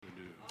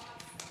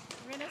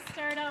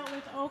start out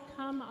with "O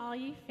Come All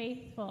Ye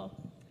Faithful,"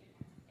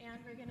 and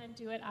we're going to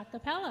do it a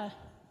cappella.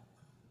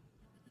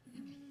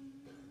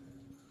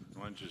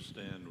 Why don't you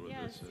stand with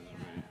Yes. us as we...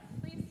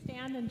 Please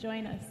stand and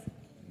join us.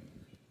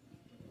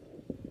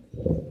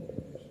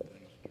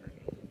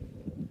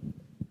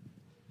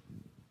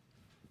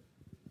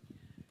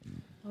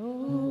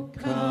 O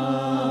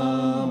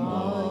come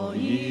all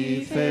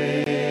ye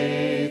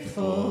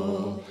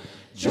faithful,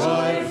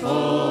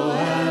 joyful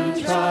and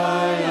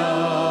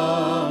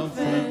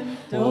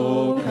triumphant,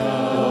 O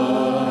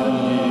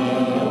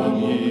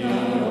come ye,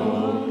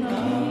 O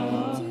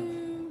come to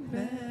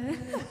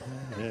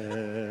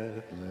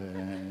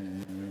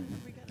Bethlehem.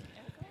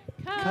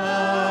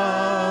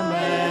 Come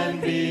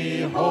and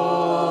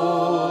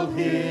behold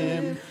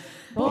him,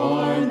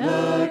 born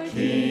the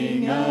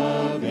King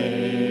of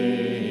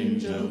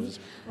angels.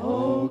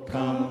 Oh,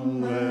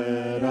 come,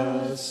 let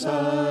us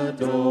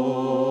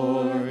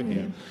adore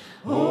him.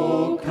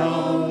 Oh,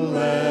 come,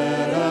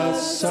 let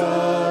us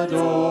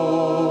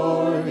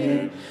adore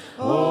him.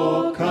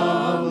 Oh,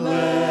 come,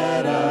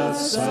 let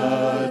us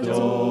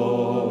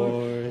adore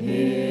him.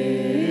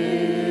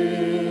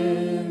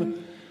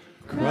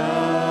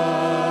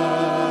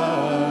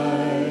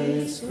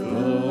 Christ the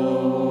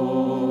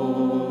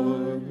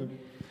Lord.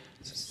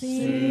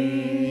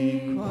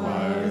 Sing,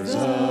 choirs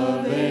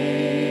of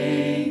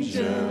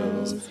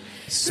angels,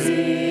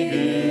 sing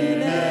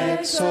in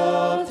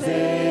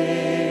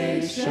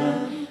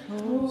exaltation.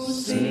 Oh,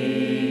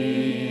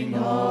 sing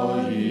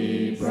all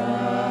ye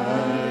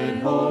bright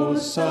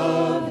hosts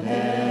of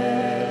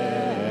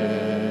heaven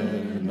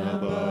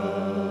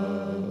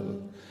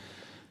above.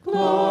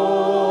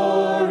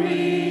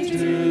 Glory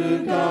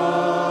to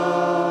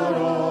God,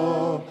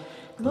 all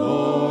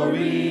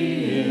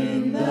glory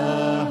in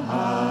the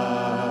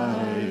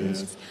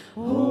highest.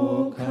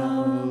 Oh,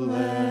 come,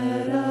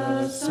 let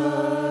us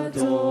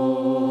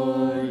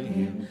adore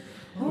him.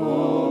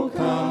 Oh,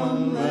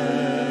 come,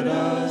 let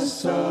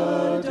us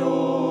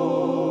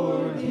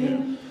adore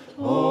him.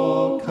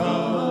 Oh,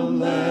 come,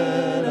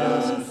 let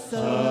us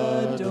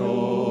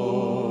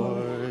adore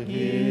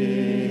him.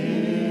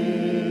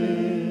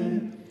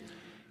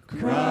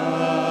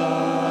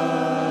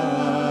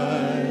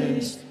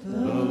 Christ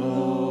the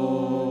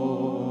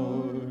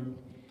Lord.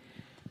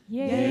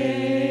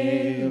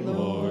 Yea,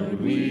 Lord,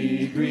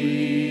 we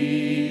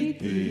greet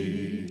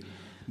thee,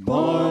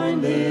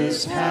 born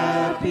this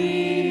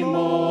happy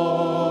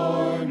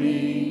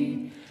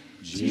morning.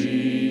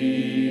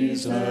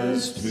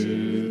 Jesus,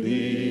 to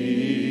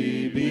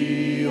thee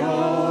be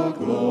all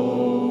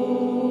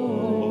glory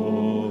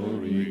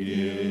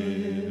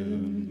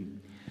given.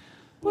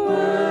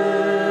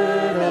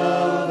 Word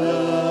of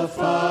the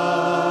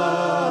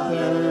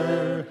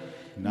Father,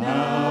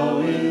 now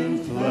in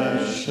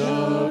flesh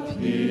appearing.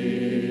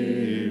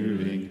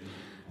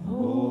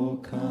 Oh,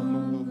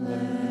 come,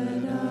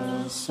 let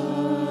us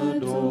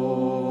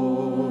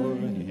adore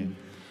him.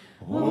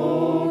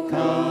 Oh,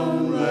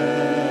 come,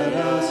 let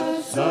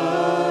us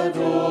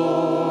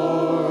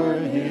adore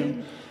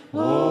him.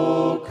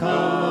 Oh,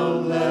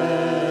 come,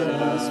 let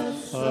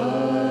us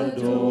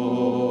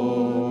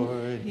adore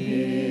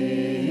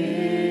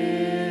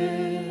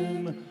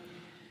him.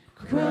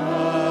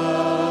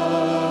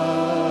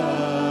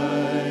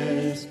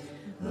 Christ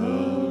the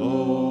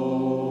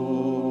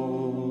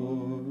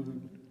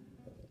Lord.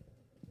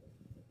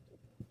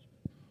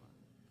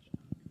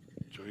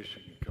 Joyce,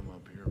 you can come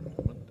up here a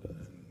moment,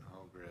 and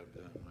I'll grab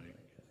that mic.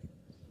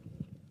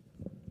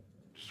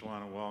 Just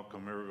want to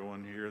welcome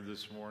everyone here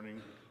this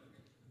morning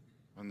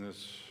on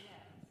this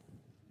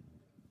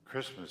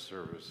Christmas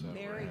service that we're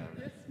Merry having.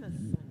 Christmas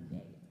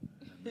Sunday.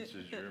 And this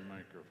is your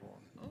microphone.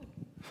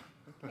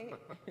 Okay.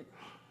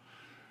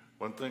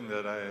 One thing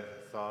that I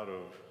thought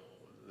of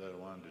that I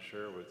wanted to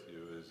share with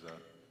you is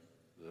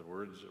the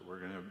words. We're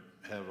going to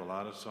have a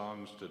lot of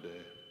songs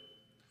today,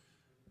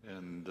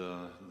 and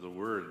the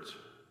words.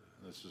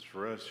 This is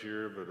for us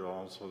here, but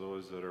also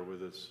those that are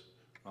with us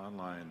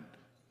online.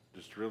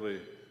 Just really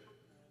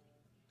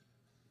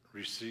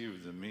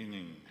receive the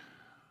meaning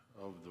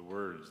of the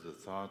words, the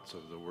thoughts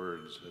of the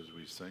words as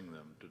we sing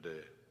them today,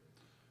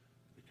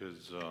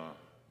 because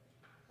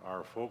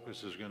our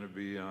focus is going to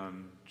be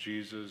on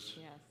Jesus,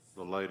 Yes.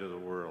 the light of the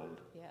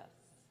world. Yes.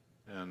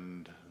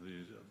 And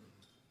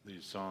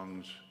these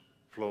songs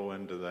flow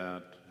into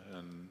that,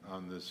 and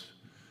on this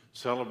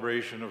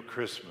celebration of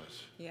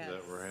Christmas Yes.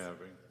 that we're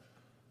having.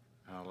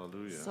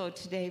 Hallelujah. So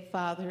today,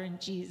 Father, in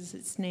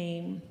Jesus'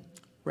 name,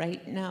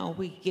 right now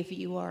we give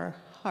you our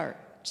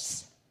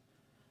hearts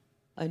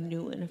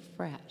anew and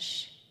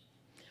afresh.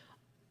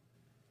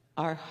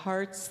 Our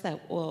hearts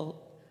that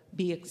will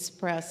be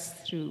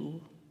expressed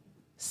through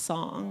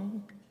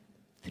song,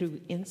 through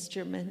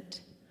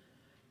instrument,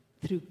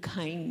 through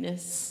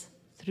kindness,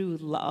 through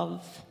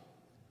love,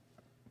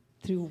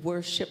 through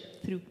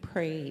worship, through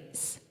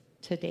praise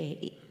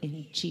today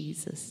in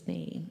Jesus'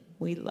 name.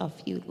 We love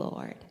you,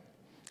 Lord.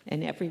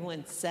 And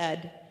everyone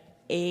said,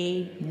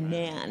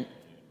 Amen.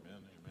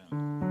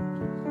 Amen.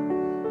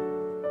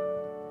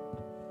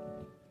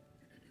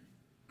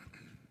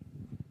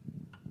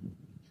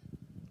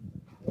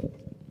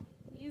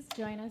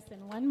 join us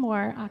in one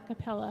more a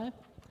cappella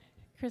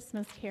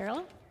Christmas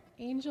carol,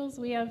 Angels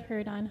We Have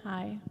Heard on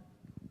High.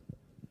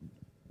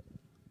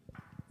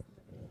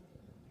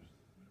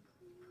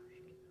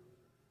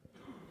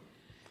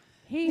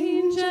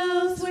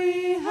 Angels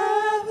we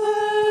have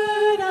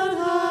heard on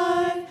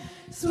high,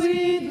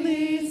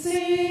 sweetly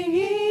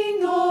singing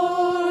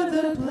o'er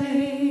the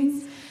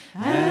plains,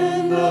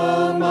 and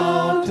the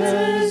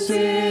mountains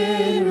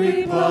in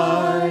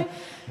reply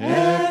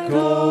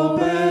echo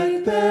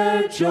back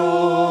their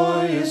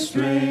joyous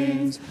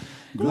strains.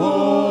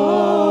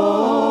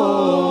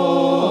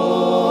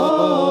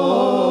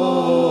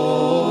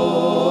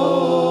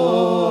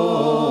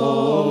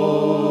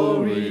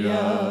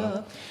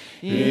 Gloria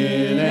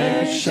in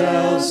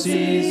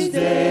excelsis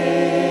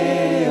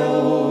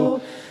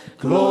Deo.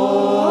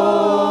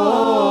 Gloria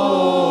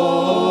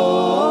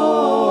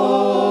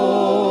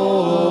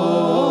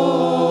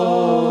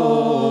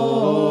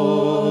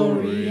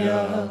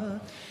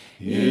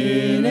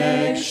in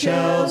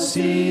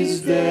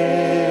excelsis Deo.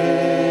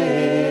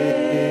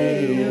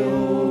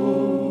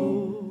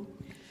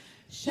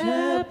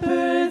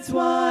 Shepherds,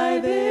 why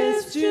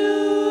this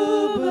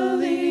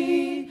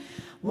jubilee?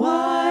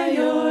 Why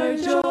your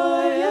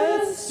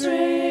joyous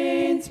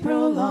strains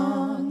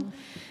prolong?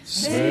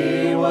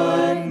 Say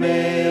what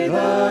may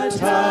the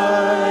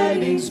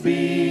tidings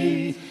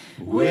be,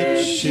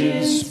 which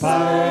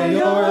inspire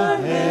your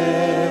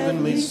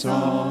heavenly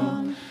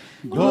song.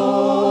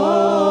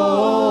 Gloria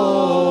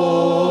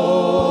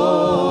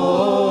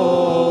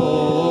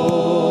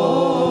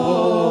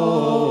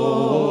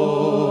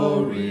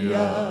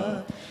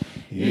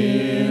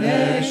in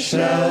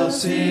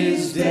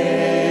excelsis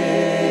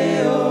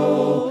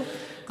Deo.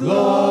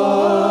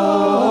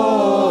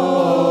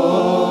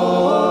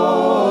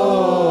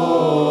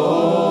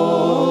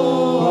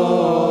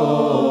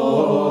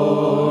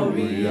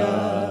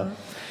 Gloria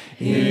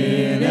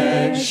in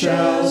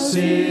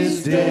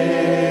excelsis Deo.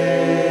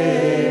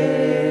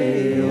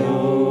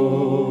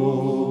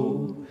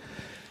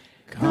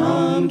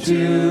 Come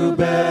to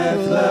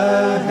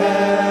Bethlehem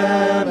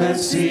and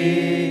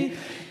see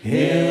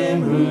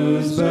him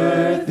whose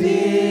birth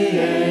the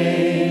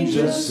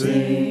angels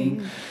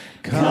sing.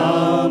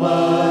 Come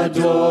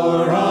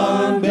adore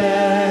on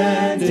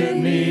bended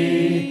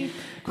knee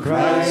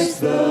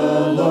Christ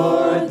the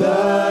Lord,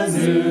 the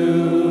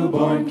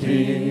newborn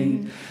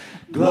King.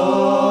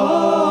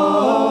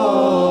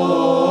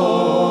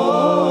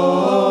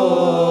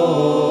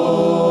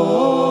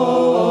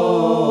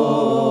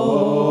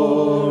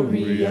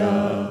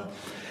 Gloria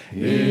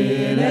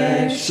in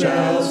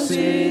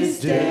excelsis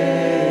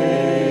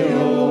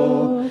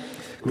Deo.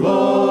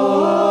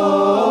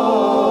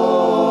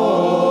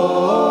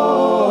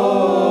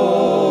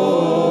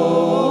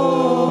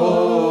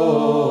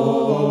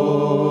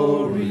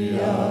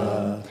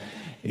 Gloria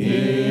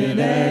in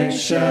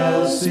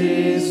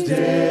excelsis Deo.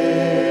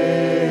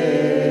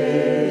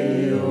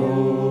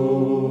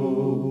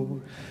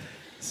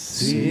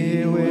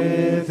 See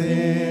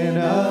within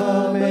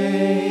a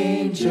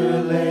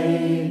manger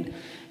laid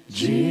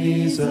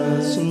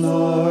Jesus,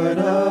 Lord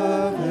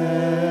of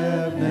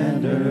heaven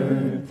and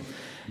earth.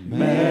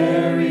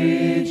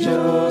 Mary,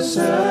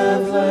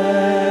 Joseph,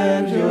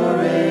 lend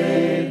your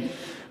aid.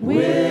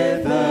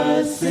 With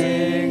us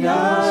sing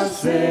our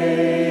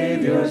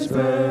Savior's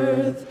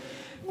birth.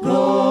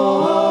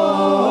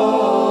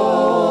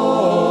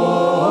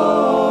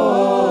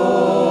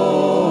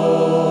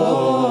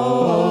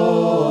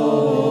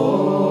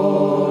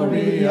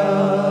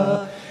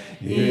 Gloria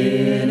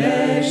in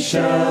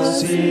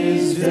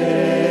excelsis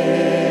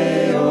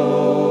Deo.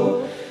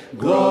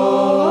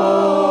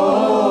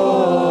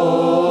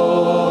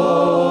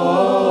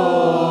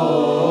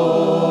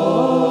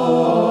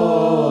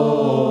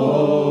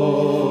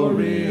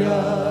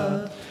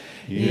 Gloria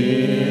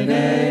in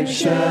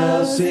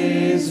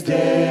excelsis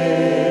Deo.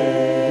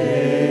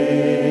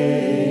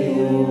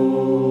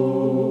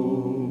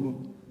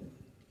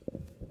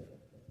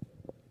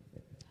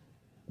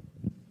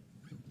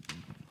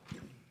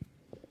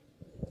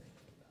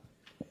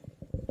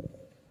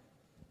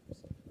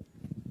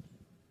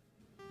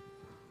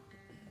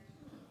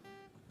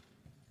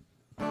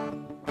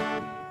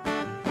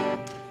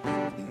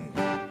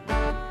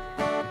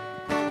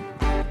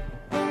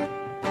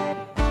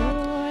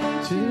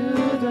 To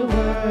the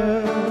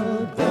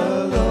world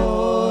the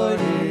Lord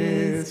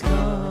is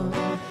come.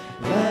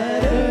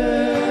 Let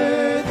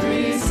earth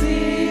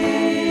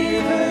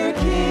receive her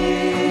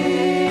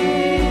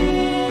King.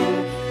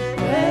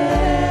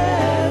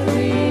 Let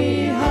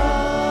every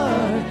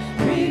heart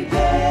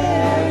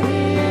prepare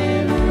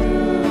him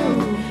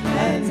room.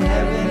 And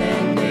heaven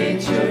and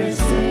nature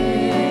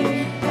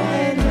sing.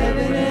 And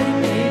heaven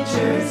and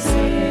nature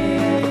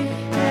sing.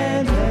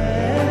 And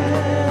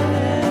heaven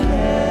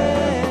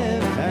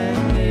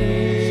and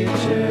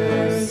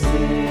nature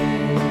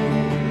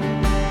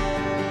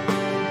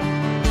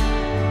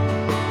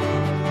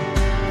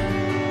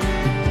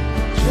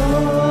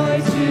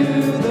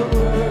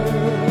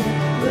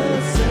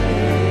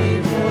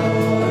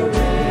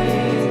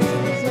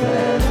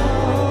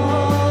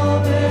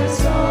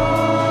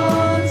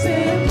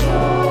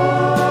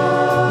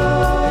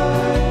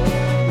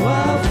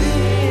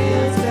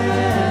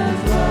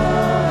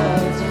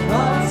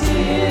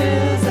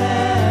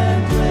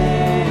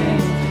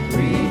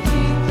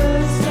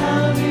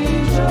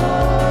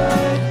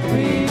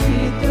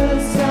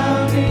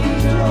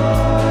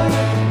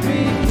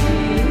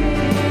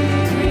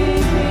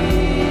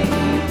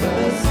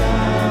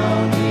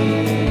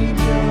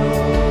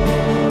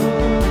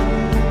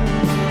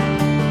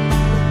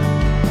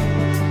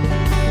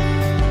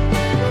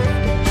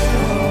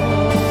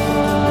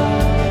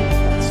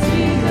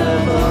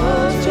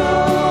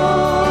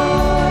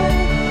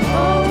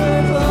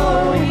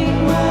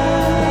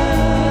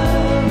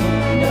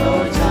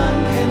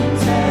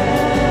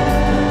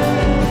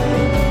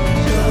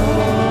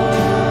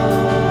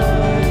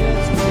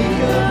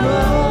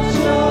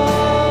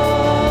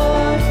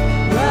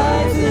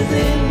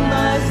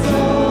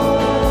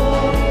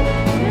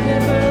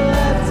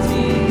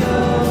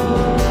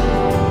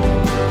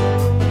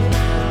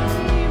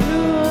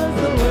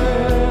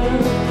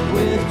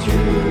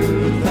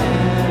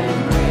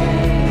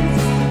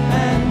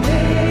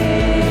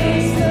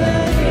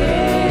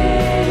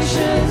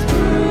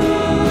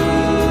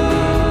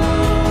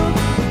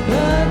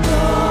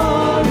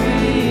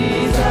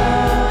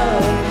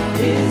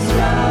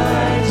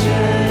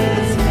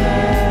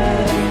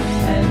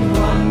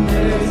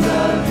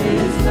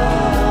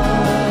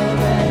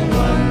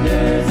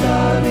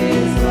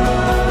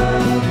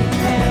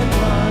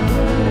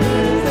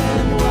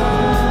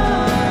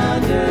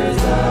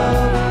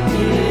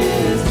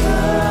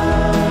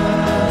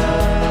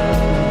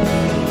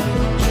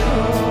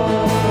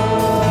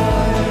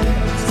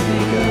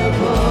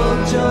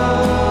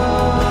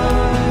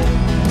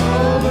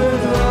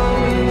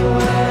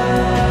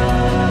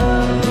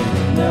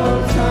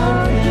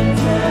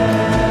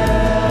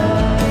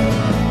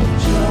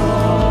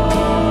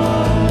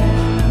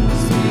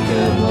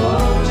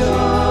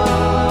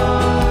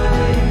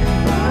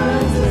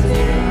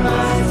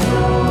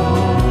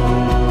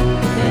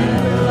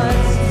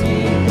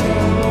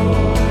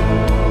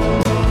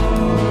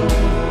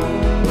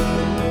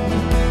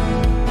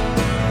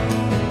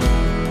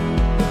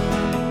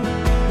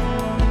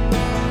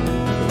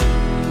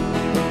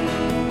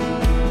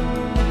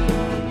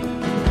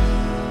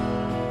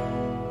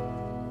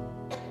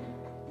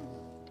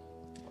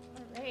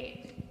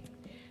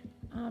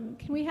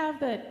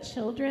the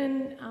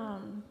children,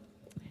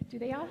 do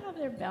they all have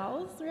their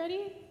bells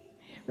ready?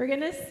 We're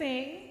going to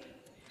sing,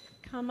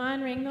 Come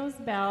On, Ring Those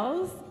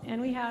Bells,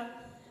 and we have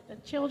the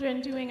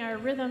children doing our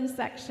rhythm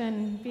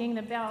section, being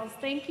the bells.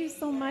 Thank you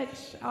so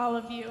much, all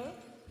of you.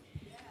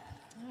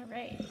 All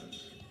right.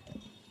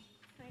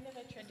 Kind of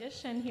a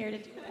tradition here to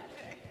do that.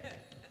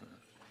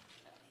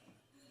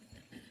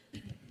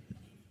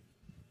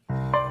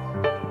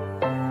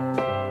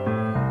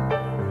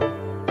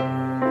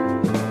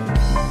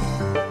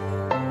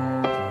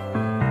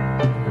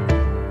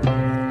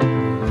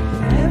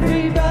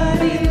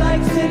 Everybody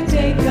likes to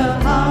take a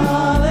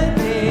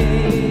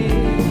holiday.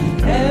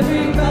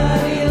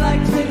 Everybody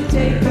likes to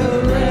take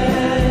a rest.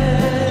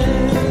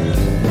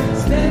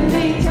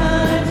 Spending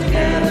time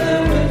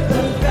together with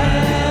the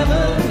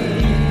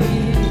family,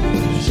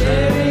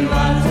 sharing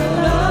lots of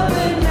love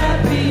and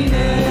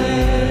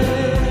happiness.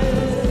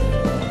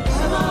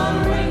 Come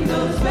on, ring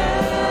those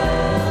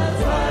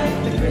bells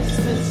like the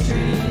Christmas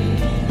tree.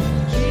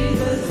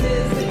 Jesus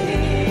is the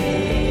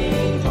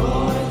King,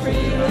 born for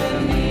you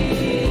and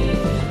me.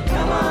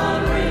 Come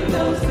on, ring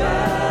those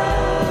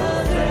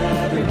bells,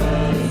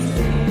 everybody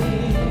sing.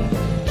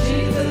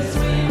 Jesus,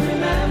 we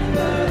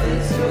remember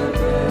it's your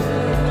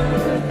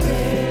birthday.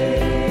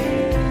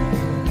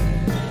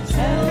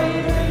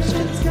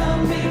 Celebrations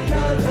come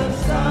because of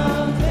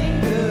something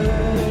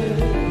good.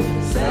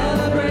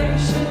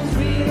 Celebrations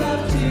we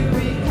love to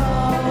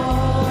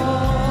recall.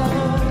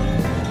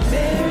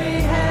 Mary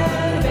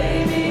had a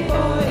baby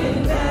boy in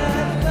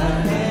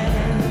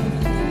Bethlehem,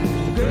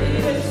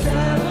 greatest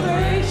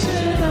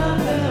celebration of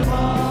them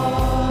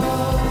all.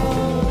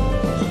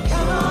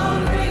 Come on,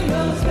 ring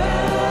those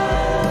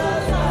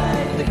bells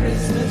like the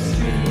Christmas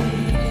tree.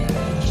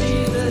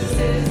 Jesus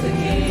is the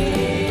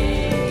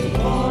King,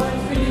 born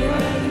for you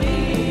and me.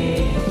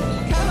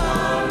 Come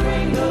on,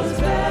 ring those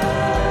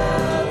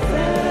bells,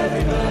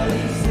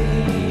 everybody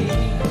sing.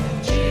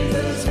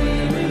 Jesus, we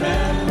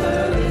remember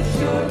it's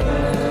your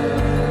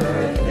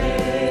birthday.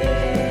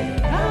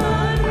 Come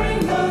on,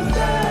 ring those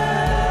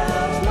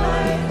bells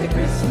like the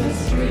Christmas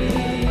tree.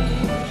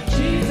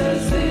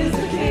 Jesus is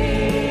the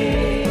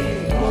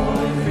King,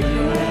 born for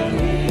you and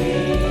me.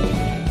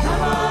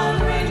 Come on,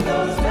 ring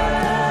those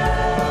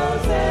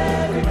bells,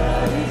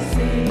 everybody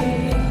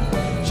sing.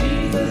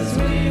 Jesus,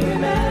 we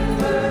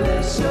remember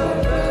it's your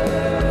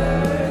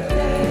birthday.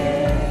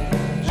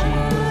 Come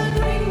on,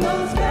 ring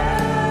those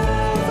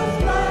bells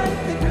like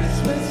the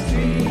Christmas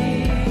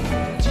tree.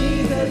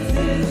 Jesus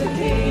is the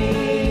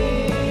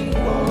King,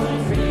 born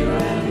for you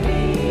and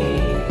me.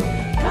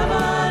 Come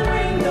on,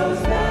 ring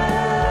those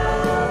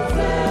bells,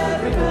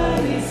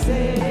 everybody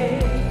sing.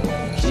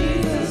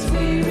 Jesus,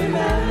 we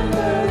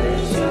remember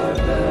it's your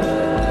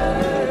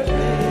birthday.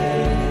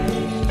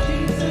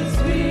 Jesus,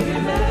 we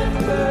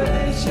remember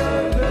it's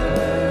your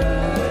birthday.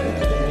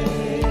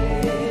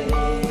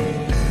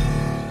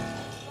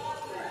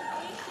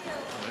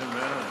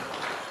 Amen.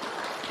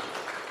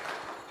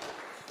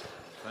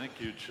 Thank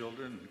you,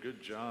 children.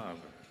 Good job.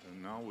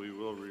 And now we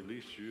will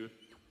release you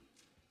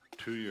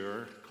to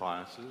your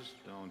classes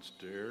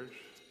downstairs.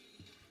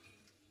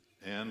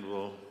 And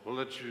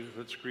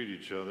let's greet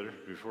each other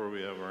before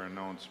we have our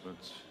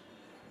announcements.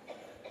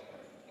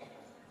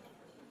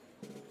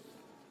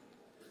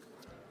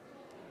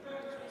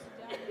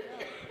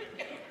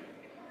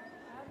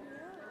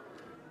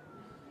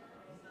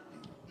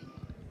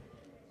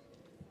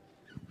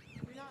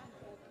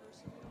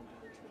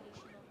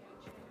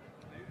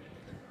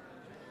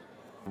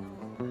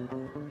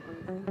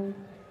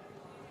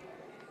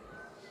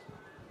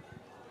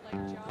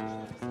 Like Josh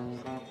said, he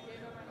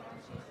gave over a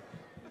handshake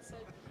and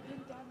said, he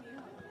didn't dab me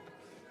up.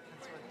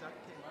 That's what Duck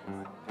came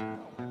up.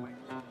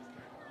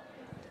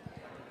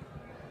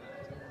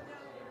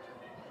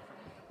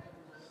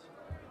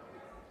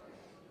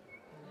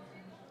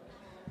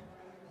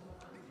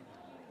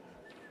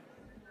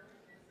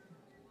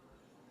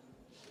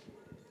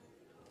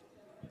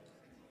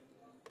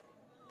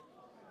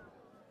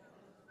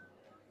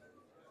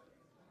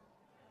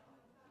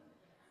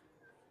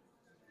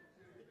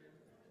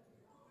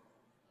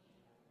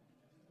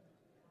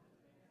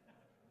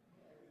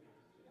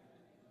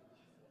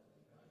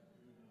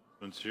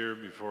 Once here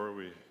before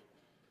we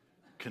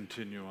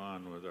continue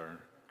on with our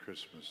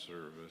Christmas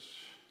service.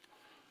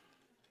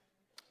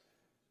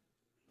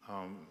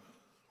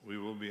 We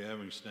will be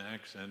having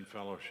snacks and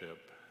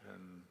fellowship,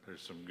 and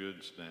there's some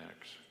good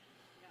snacks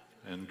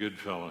and good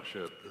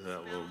fellowship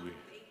that will be.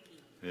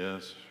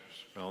 Yes,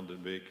 smelled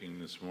it baking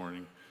this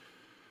morning.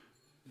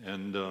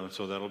 And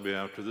so that'll be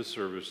after the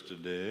service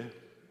today.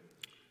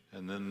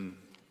 And then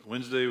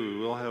Wednesday we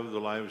will have the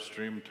live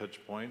stream touch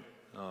point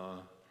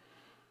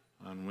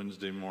on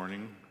Wednesday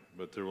morning,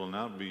 but there will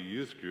not be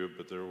youth group,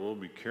 but there will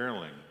be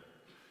caroling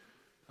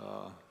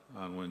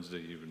on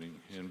Wednesday evening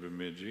in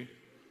Bemidji.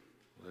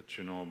 Let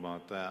you know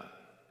about that.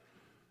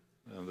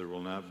 There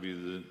will not be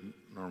the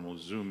normal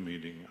Zoom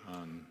meeting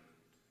on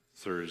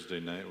Thursday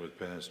night with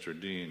Pastor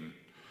Dean.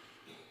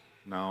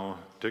 Now,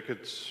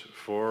 tickets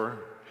for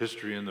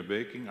History in the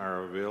Baking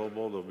are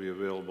available. They'll be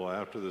available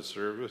after the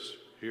service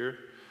here.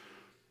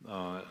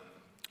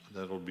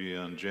 That'll be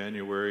on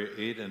January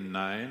 8 and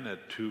 9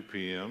 at 2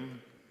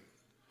 p.m.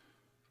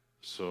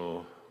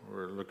 So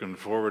we're looking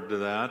forward to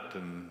that.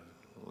 And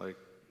like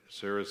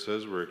Sarah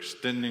says, we're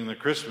extending the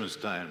Christmas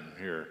time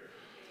here.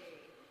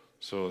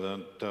 So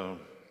that,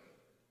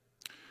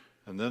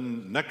 and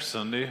then next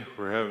Sunday,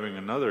 we're having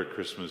another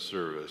Christmas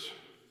service.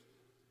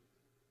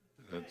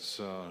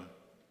 It's,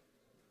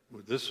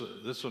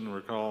 this one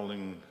we're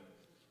calling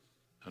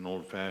an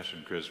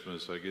old-fashioned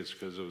Christmas, I guess,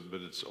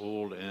 but it's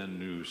old and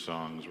new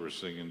songs we're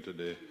singing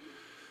today.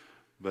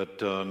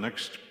 But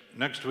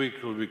next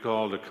week will be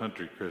called a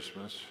country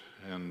Christmas,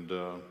 and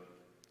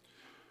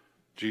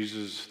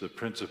Jesus, the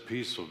Prince of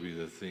Peace, will be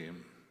the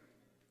theme.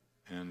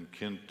 And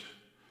Kent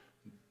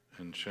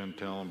and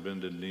Chantel and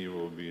Bended Knee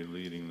will be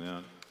leading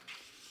that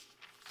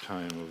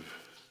time of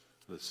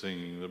the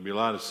singing. There'll be a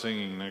lot of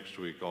singing next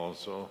week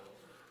also.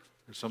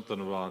 There's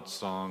something about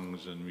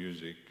songs and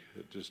music,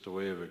 just a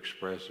way of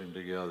expressing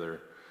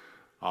together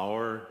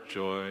our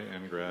joy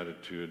and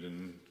gratitude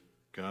in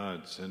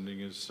God sending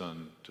His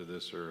Son to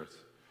this earth.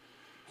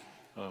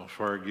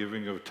 For our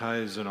giving of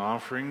tithes and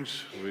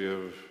offerings, we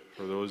have,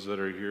 for those that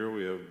are here,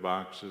 we have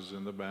boxes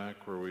in the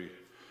back where we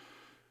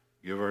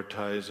give our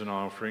tithes and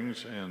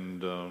offerings,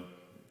 and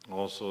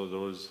also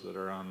those that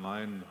are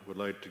online would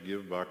like to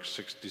give box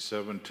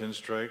 67 Tin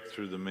Strike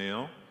through the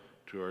mail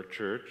to our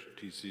church,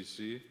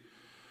 TCC.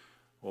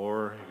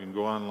 Or you can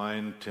go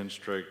online,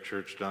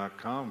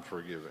 tinstrikechurch.com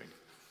for giving.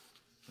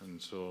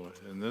 And so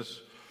in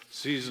this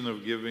season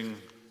of giving,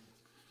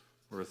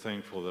 we're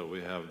thankful that we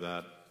have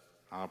that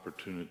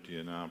opportunity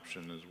and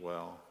option as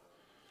well.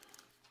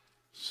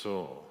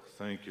 So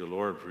thank you,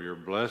 Lord, for your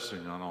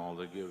blessing on all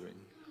the giving.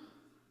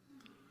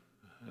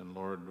 And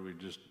Lord, we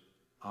just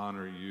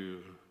honor you.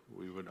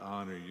 We would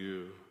honor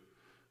you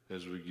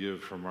as we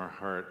give from our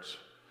hearts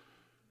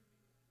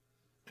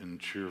in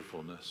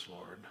cheerfulness,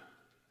 Lord.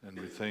 And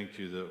we thank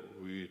you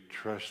that we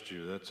trust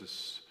you.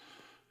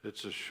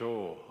 It's a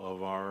show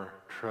of our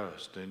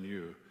trust in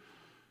you,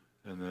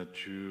 and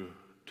that you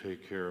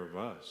take care of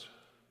us.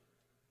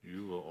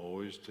 You will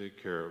always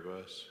take care of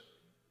us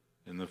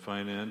in the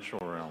financial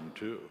realm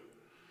too.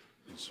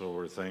 And so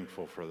we're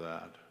thankful for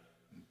that.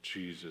 In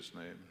Jesus'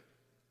 name.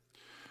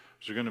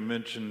 So we're going to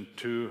mention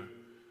to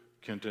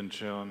Kent and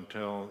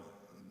Chantel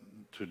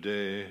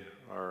today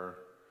our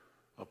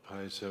up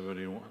High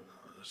 71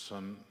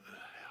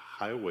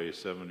 Highway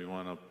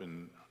 71 up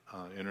in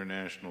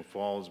International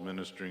Falls,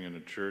 ministering in a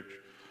church.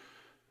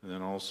 And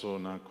then also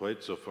not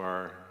quite so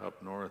far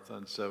up north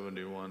on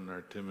 71,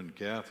 our Tim and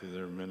Kathy,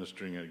 they're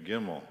ministering at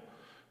Gimmel.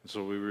 And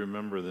so we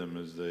remember them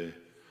as they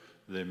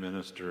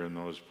minister in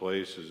those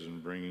places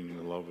and bringing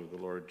the love of the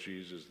Lord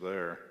Jesus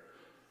there.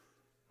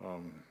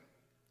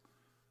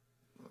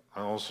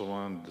 I also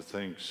wanted to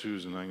thank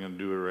Susan. I'm going to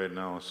do it right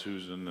now,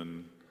 Susan,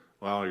 and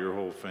wow, your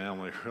whole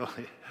family,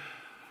 really.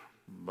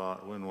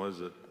 But when was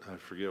it? I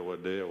forget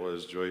what day it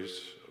was, Joyce,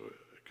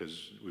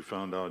 because we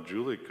found out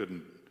Julie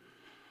couldn't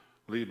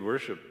lead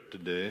worship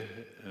today,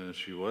 and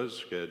she was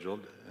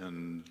scheduled.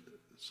 And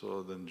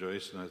so then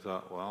Joyce and I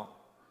thought, well,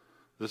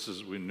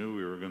 we knew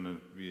we were going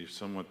to be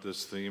somewhat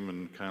this theme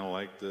and kind of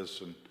like this.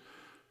 And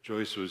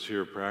Joyce was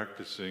here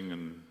practicing,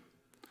 and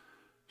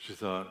she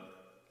thought,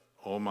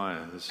 oh my,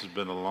 this has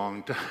been a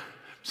long time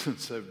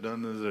since I've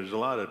done this. There's a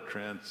lot of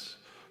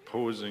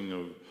transposing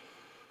of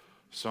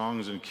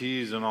songs and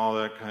keys and all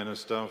that kind of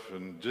stuff.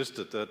 And just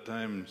at that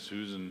time,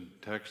 Susan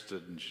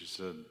texted and she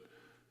said,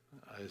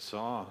 I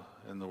saw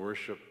in the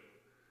worship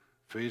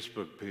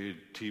Facebook page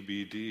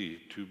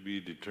TBD, to be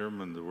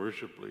determined, the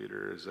worship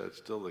leader. Is that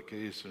still the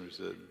case? And we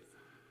said,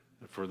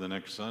 for the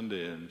next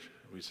Sunday. And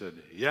we said,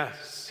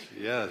 yes,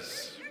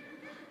 yes.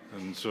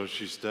 And so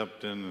she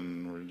stepped in,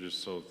 and we're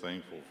just so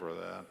thankful for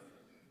that,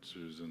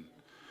 Susan.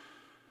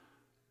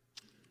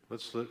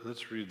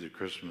 Let's read the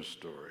Christmas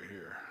story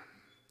here.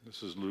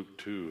 This is Luke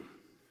 2,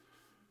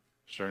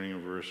 starting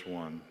in verse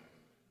 1.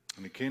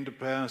 And it came to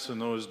pass in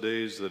those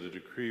days that a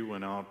decree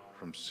went out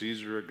from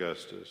Caesar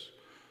Augustus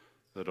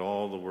that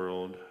all the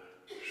world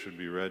should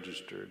be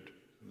registered.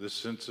 This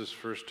census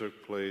first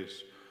took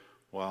place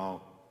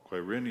while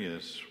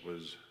Quirinius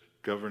was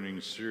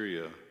governing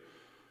Syria.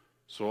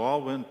 So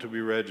all went to be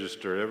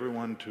registered,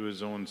 everyone to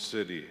his own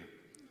city.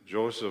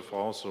 Joseph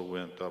also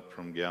went up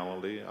from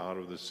Galilee, out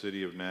of the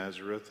city of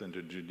Nazareth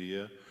into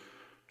Judea,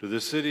 to the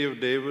city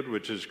of David,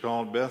 which is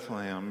called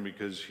Bethlehem,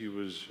 because he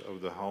was of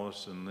the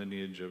house and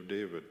lineage of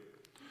David,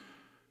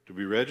 to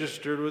be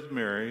registered with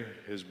Mary,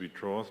 his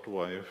betrothed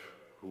wife,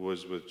 who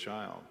was with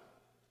child.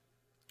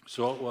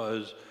 So it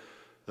was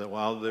that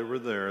while they were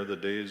there, the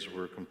days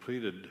were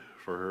completed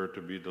for her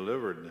to be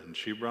delivered. And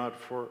she brought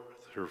forth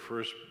her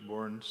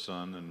firstborn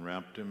son and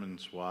wrapped him in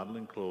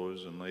swaddling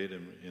clothes and laid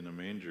him in a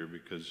manger,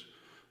 because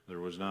there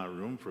was not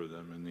room for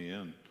them in the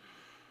inn.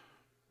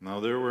 Now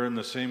there were in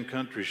the same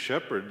country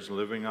shepherds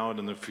living out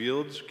in the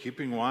fields,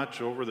 keeping watch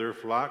over their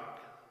flock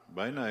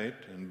by night.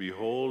 And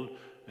behold,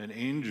 an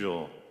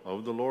angel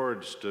of the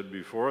Lord stood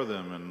before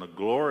them, and the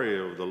glory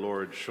of the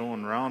Lord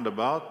shone round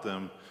about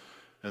them,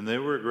 and they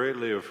were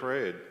greatly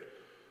afraid.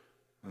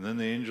 And then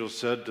the angel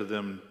said to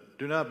them,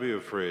 "Do not be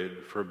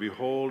afraid, for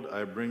behold,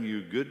 I bring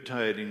you good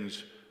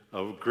tidings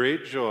of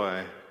great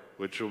joy,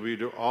 which will be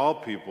to all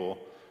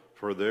people,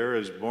 for there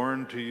is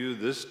born to you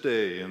this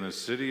day in the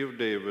city of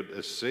David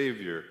a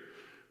Savior,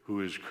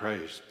 who is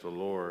Christ the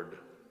Lord.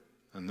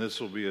 And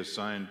this will be a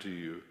sign to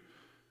you.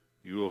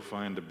 You will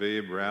find a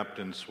babe wrapped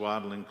in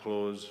swaddling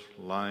clothes,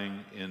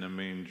 lying in a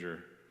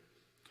manger."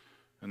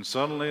 And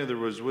suddenly there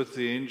was with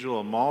the angel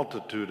a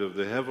multitude of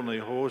the heavenly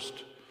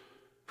host,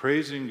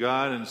 praising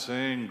God and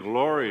saying,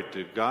 "Glory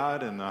to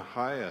God in the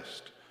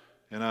highest,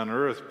 and on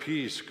earth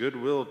peace,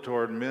 goodwill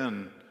toward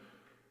men."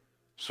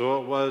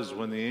 So it was,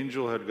 when the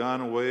angel had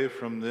gone away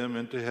from them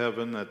into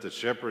heaven, that the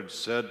shepherds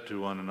said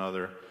to one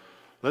another,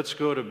 "Let's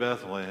go to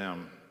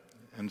Bethlehem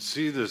and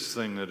see this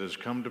thing that has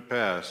come to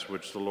pass,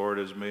 which the Lord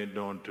has made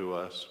known to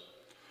us."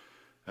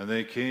 And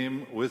they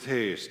came with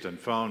haste and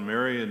found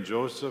Mary and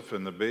Joseph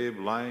and the babe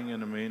lying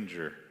in a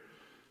manger.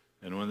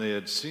 And when they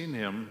had seen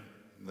him,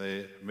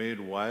 they made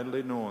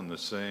widely known the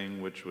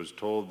saying which was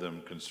told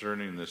them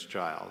concerning this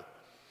child.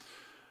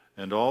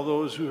 And all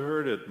those who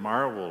heard it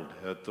marveled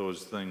at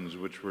those things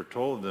which were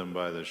told them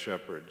by the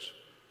shepherds.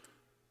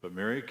 But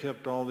Mary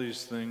kept all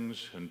these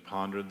things and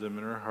pondered them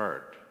in her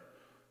heart.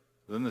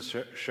 Then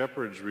the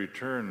shepherds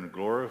returned,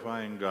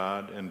 glorifying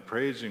God and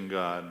praising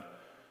God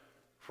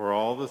for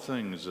all the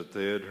things that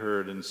they had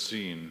heard and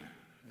seen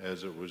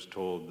as it was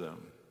told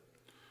them.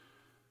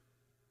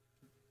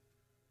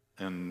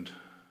 And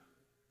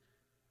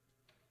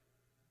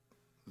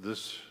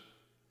this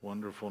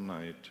wonderful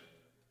night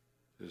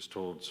is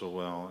told so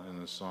well in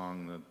a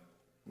song that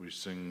we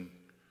sing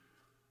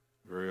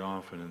very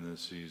often in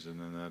this season,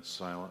 and that's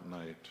Silent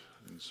Night.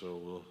 And so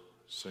we'll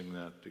sing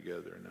that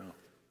together now.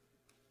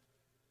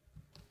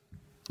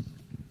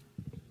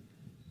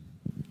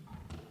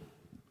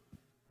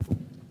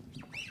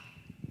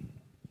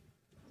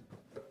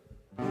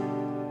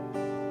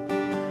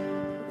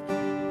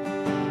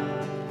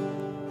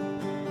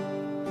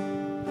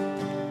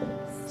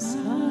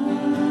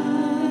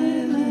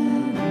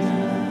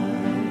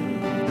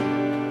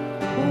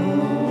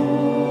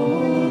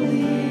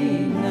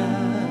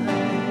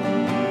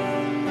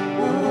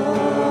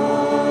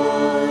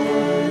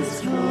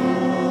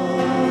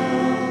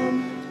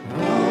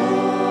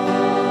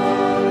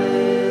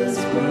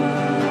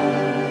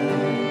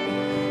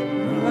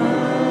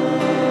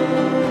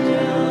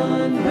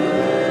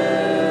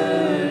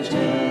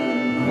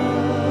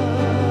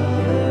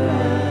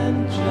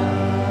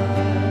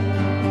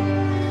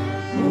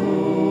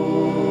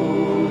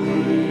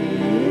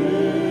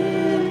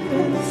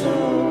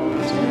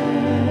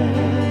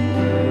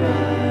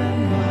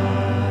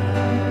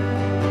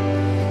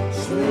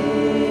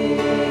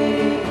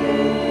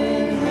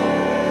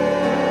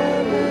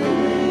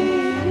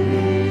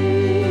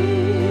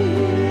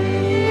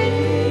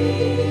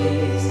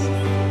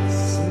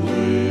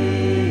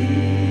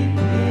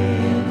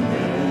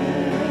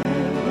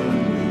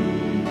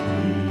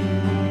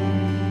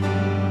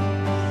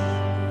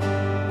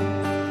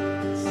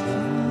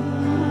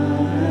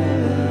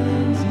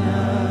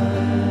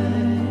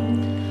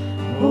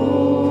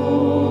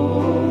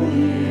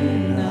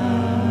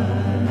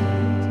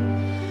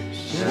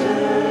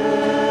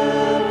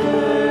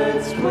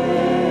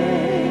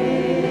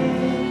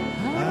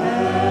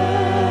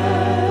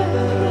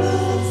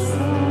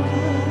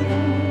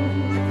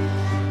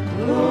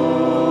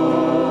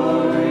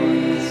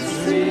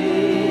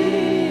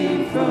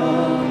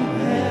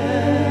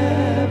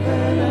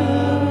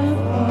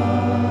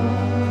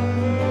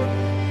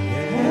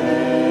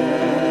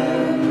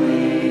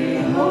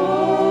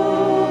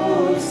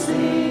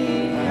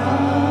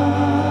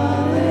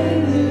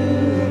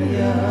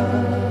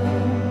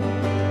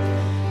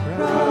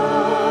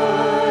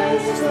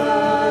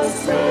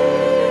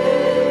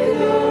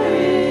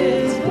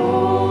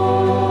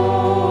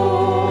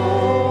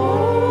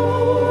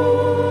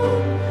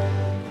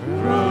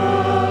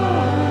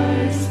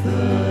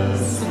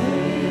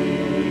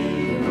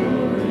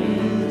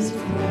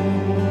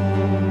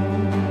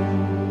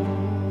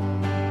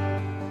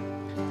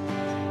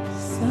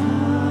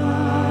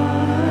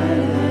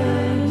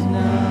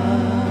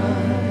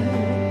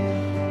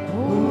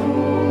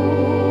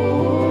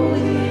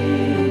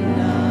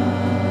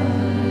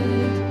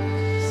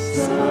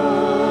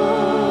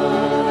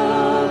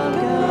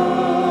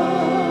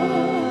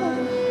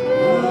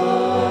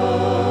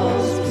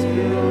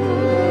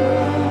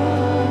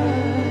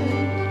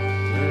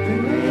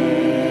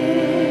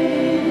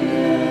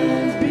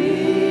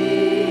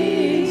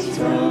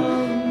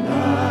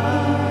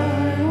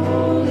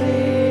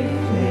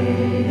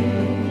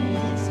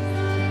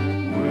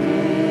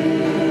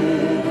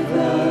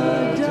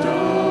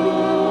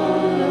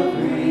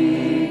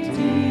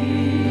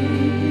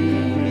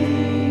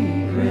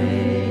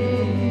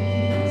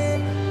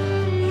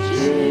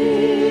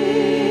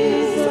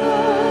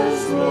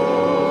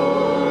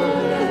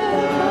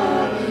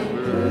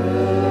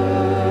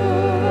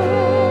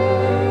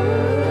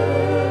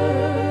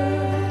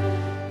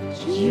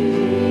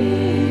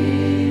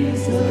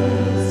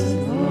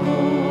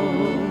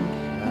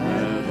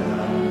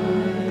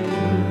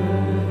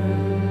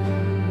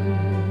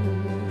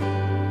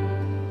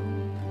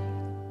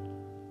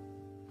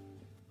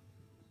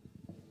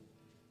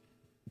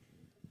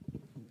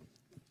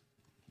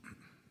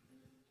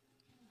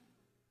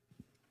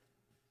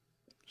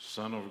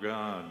 Son of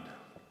God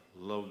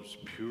loves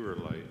pure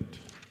light.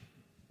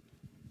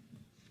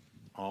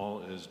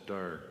 All is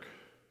dark,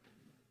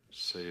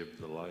 save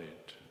the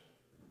light.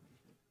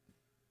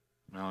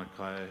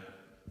 Malachi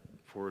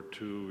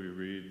 4:2 we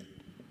read,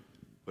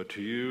 "But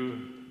to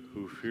you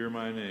who fear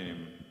my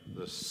name,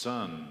 the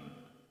Son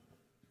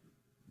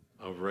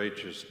of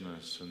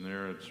righteousness," and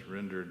there it's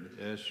rendered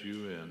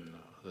S-U-N,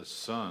 "the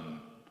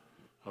Son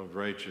of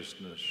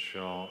righteousness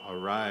shall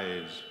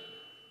arise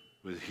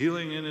with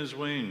healing in his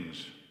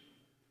wings,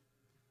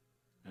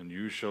 and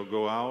you shall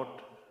go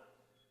out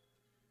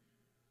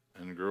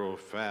and grow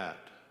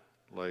fat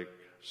like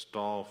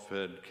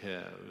stall-fed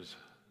calves."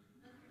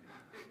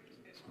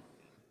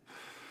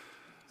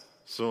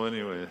 So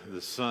anyway,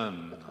 the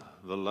sun,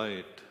 the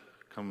light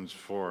comes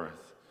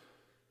forth.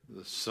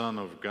 The Son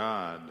of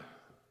God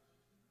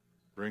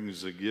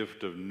brings the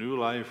gift of new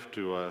life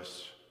to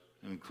us,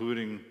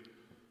 including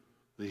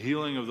the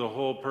healing of the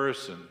whole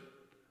person.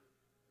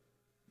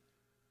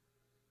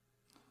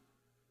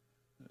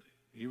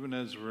 Even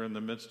as we're in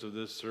the midst of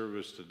this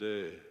service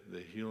today,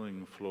 the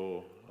healing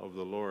flow of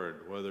the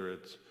Lord, whether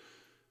it's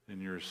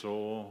in your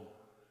soul,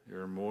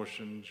 your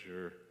emotions,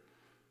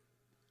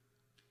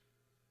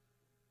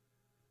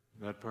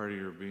 that part of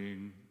your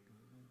being,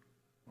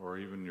 or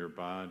even your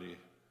body,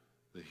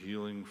 the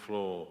healing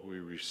flow, we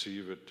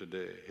receive it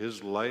today.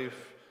 His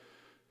life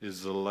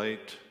is the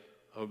light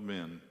of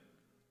men,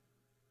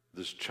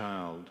 this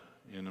child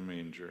in a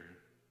manger.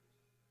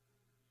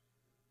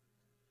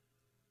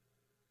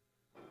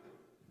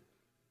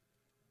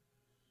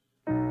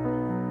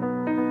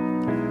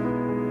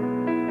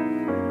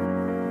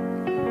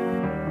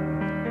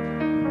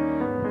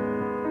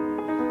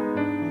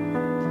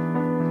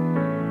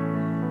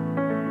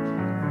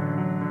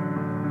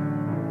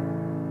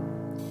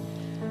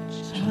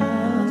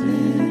 Child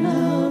in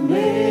a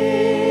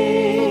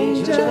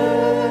manger,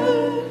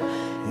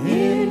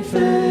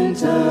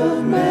 infant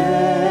of Mary,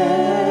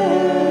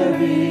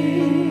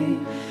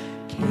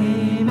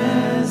 came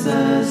as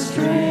a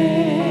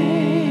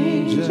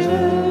stranger,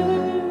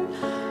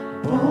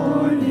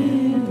 born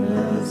in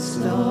the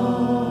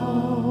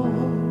stall.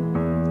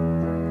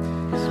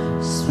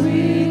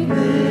 Sweet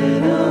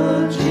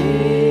little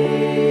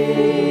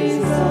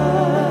Jesus,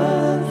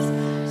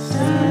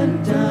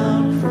 sent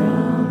down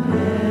from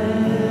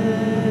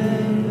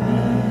heaven,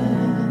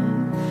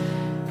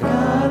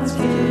 God's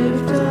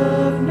gift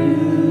of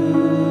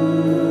new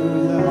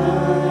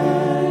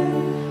life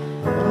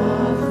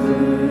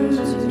offers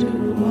to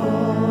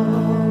all.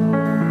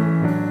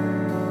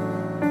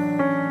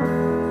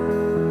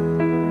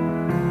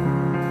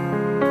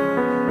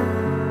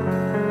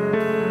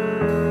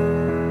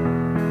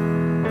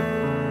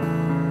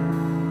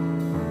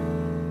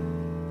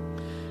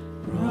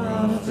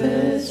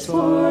 Prophets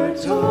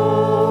foretold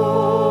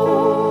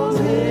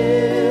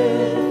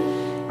it,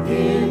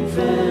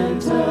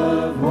 infant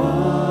of wonder,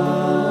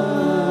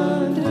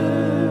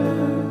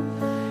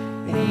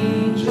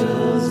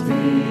 angels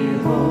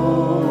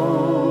behold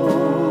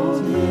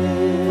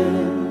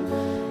him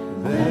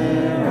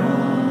there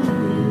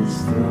on his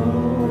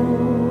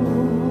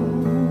throne.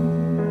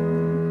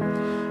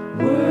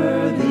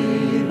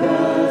 Worthy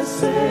the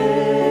Savior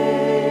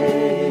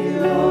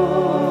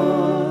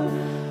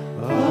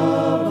of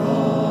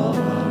all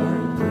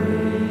our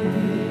praises,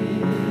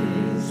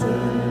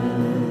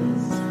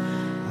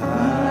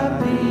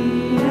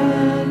 happy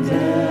and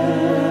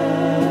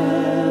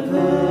ever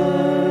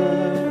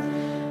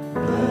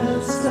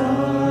blessed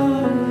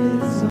are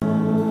his own.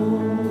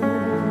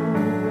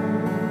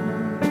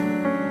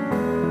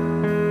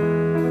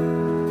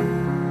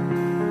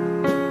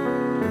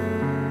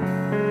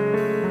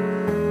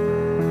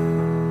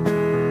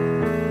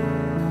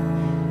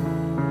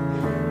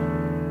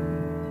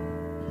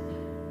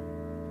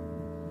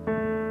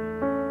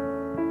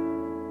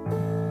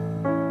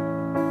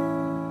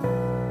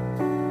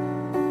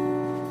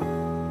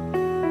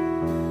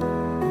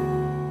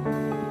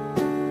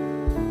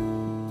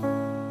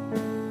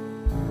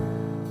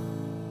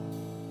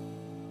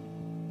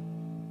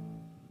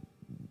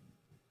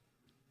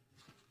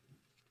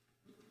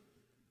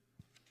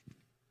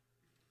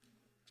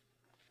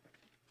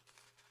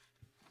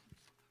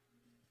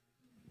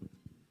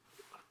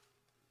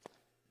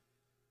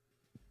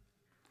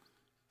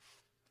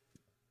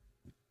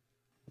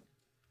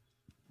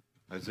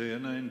 Isaiah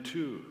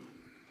 9:2,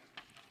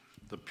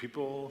 "The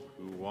people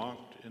who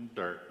walked in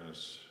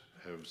darkness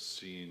have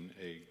seen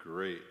a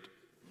great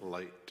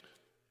light,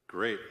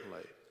 great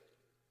light.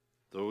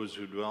 Those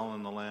who dwell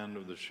in the land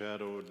of the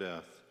shadow of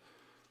death,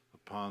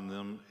 upon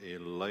them a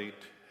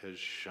light has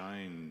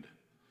shined."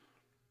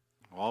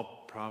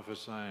 All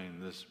prophesying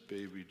this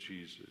baby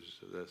Jesus,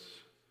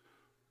 this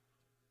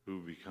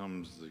who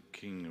becomes the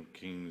King of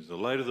Kings, the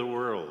light of the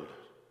world.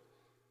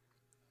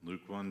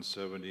 Luke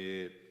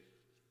 1:78,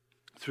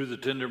 "Through the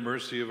tender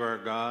mercy of our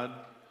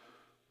God,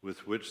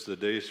 with which the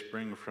day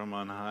spring from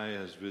on high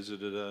has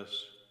visited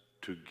us,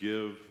 to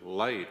give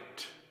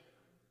light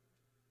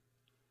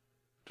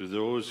to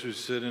those who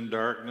sit in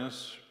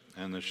darkness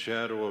and the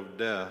shadow of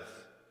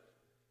death,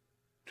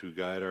 to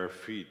guide our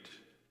feet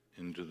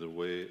into the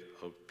way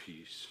of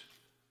peace.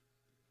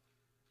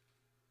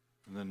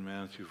 And then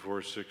Matthew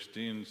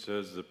 4:16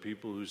 says, the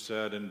people who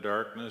sat in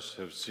darkness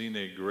have seen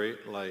a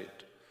great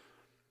light,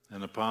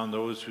 and upon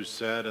those who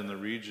sat in the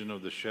region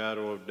of the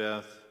shadow of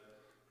death,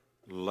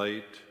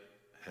 light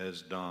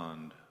has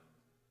dawned.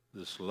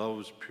 This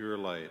love's pure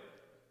light,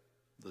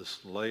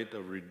 this light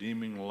of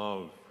redeeming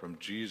love from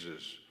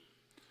Jesus,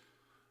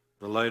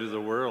 the light of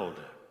the world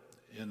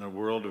in a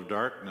world of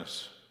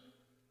darkness.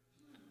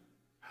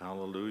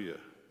 Hallelujah.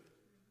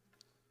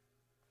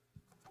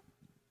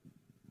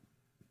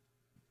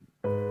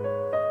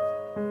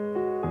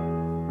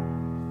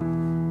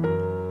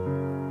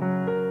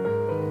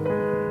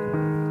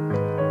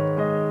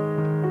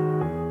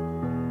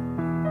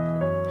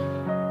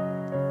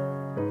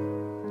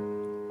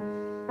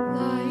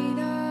 Light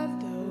of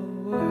the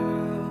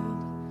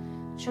world,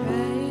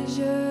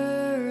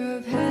 treasure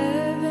of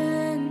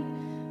heaven,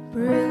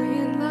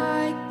 brilliant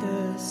like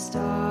the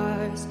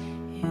stars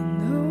in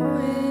the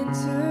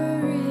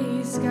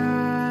wintry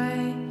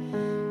sky.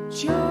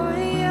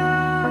 Joy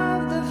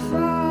of the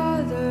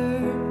Father,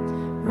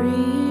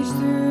 reach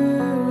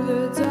through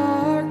the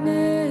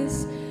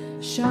darkness,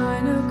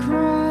 shine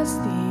across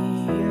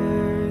the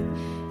earth,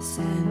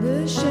 send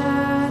the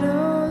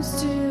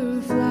shadows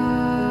to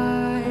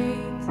flight.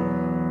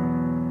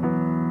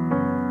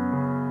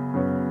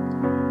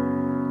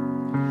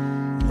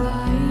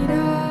 Light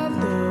of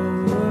the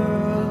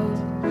world,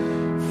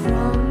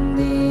 from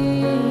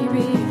the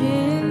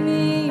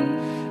beginning,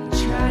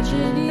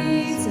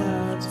 tragedies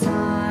of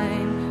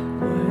time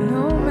were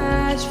no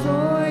match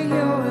for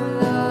your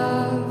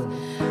love.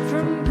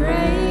 From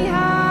gray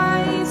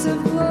heights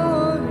of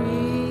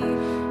glory,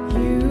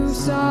 you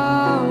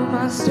saw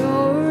my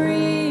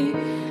story.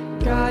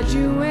 God,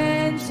 you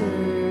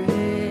entered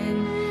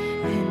in,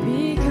 and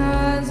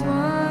because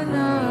one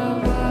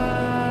of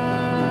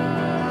us,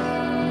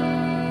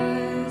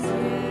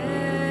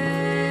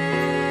 yeah.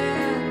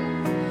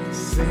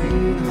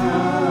 Sing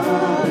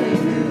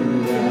hallelujah,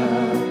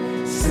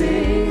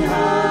 sing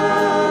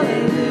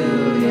hallelujah,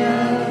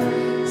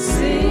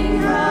 sing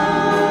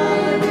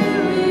hallelujah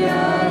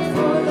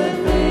for the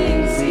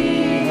things he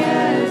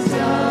has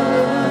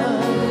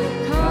done.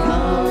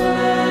 Come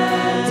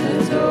and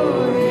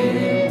adore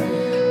him,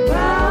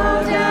 bow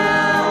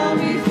down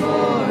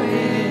before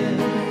him,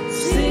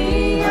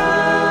 sing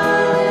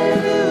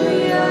hallelujah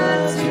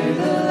to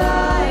the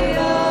light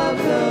of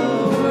the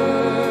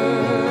world.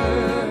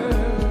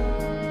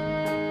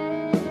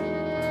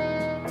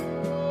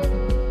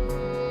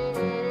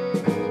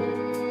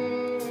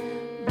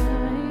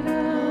 Light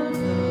of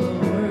the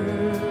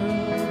world,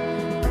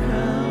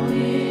 crowned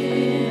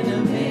in a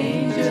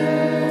manger,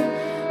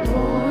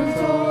 born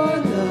for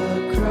the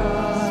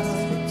cross,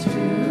 to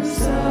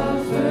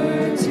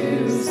suffer, to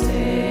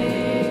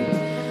save.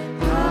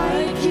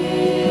 High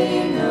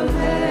King of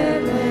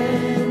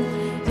heaven,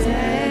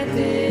 death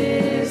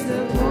is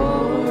the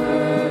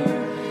power.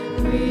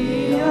 We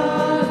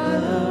are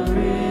the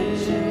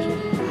richer,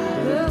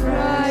 the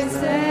price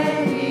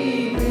that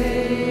he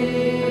paid.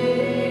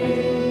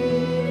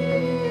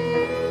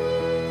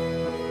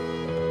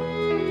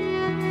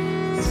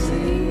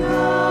 Sing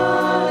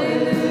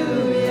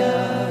hallelujah,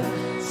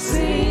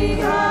 sing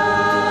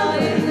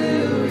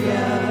hallelujah,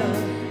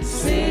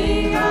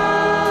 sing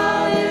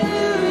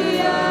hallelujah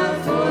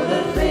for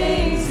the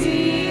things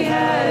he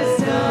has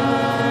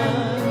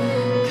done.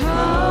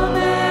 Come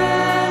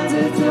and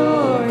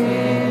adore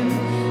him,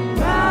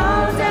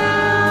 bow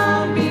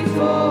down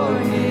before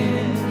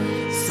him,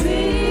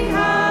 sing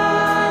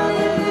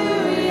hallelujah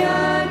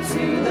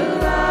to the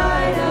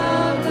light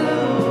of the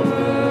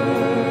world.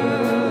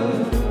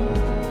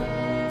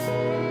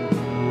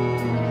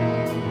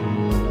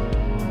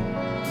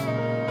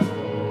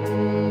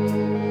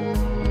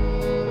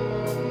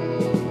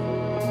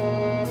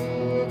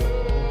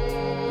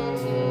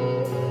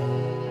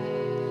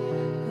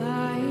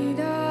 Light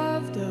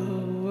of the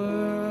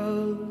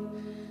world,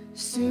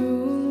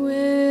 soon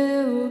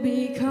will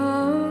be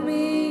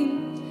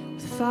coming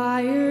with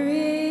fire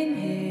in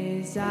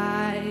his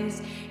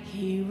eyes.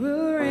 He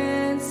will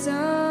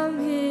ransom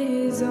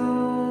his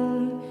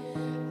own.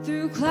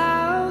 Through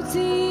clouds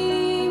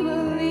he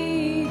will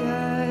lead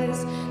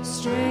us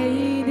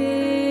straight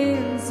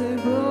into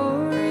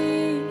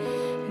glory,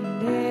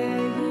 and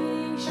there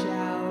he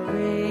shall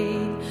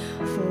reign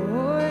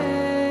forevermore.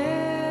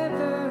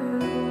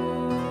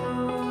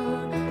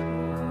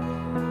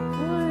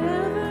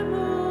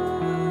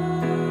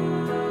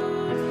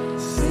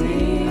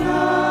 Sing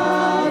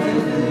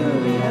hallelujah,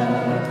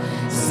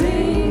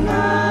 sing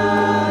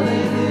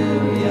hallelujah,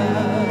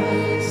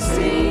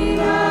 sing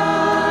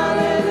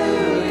hallelujah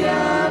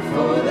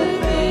for the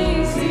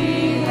things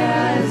he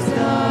has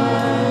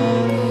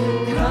done.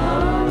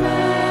 Come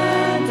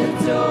and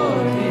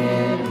adore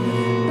him,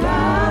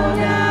 bow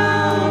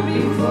down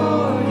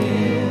before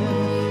him,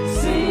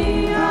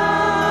 sing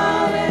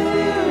hallelujah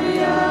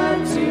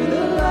to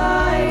the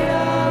light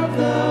of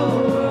the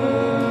world.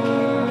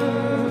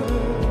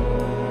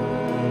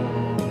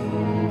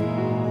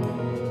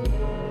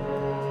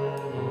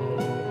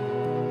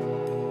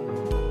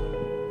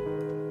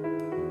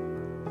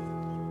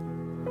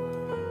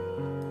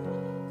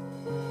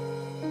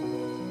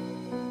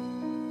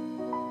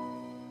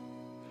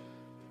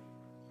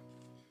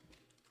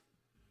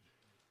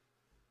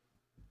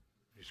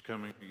 He's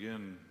coming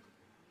again,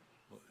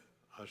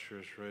 usher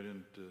us right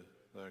into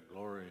that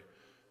glory,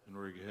 and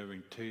we're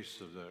having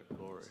tastes of that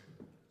glory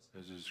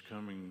as his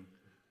coming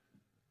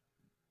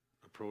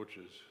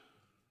approaches.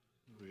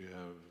 We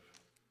have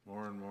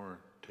more and more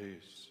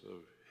tastes of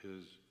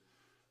his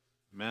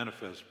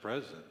manifest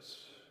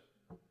presence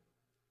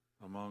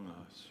among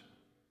us.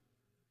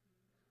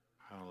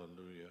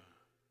 Hallelujah.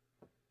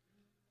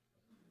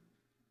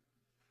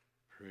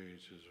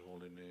 Praise his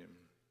holy name.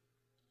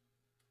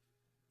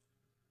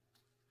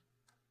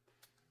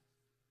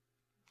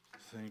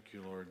 Thank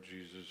you, Lord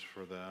Jesus,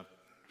 for that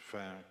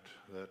fact,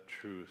 that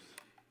truth.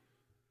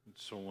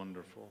 It's so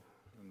wonderful,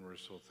 and we're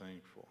so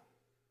thankful.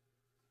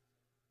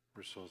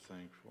 We're so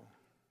thankful.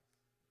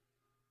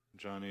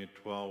 John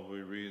 8:12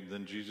 we read,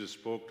 "Then Jesus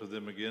spoke to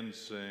them again,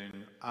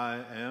 saying, I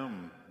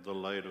am the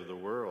light of the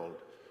world,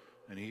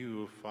 and he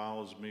who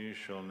follows me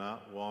shall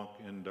not walk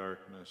in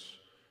darkness,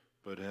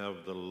 but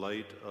have the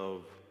light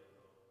of"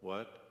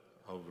 what?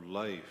 Of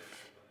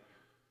life.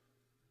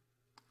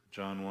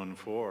 John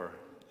 1:4,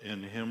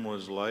 "In him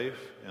was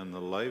life, and the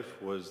life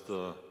was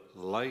the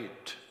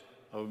light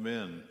of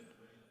men."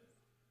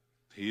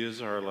 He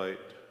is our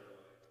light.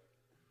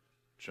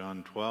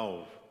 John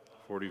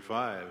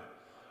 12:45,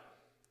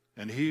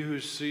 "And he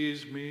who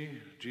sees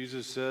me,"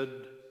 Jesus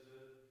said,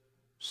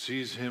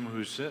 "sees him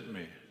who sent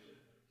me."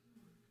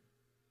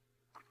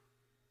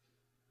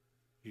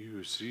 He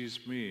who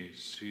sees me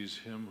sees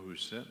him who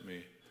sent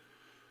me.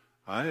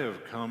 I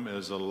have come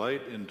as a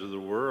light into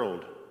the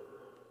world,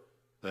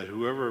 that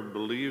whoever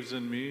believes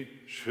in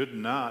me should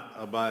not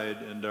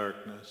abide in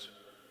darkness.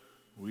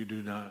 We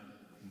do not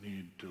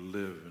need to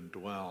live and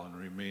dwell and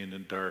remain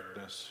in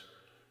darkness.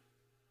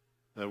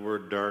 That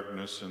word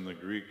darkness in the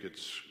Greek,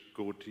 it's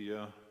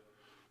skotia,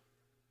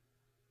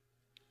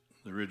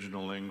 the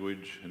original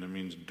language, and it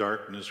means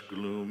darkness,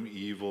 gloom,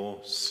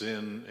 evil,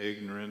 sin,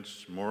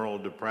 ignorance, moral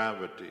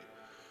depravity.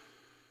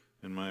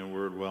 In my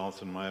word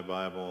wealth in my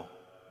Bible,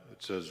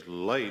 it says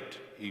light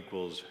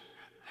equals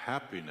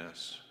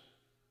happiness.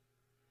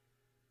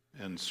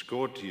 And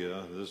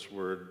skotia, this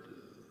word,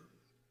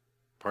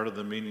 part of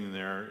the meaning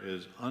there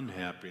is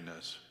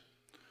unhappiness.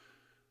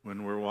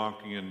 When we're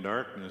walking in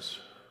darkness,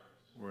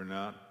 we're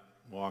not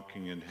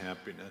walking in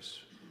happiness,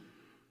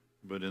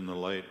 but in the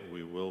light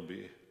we will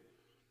be.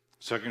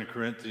 2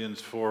 Corinthians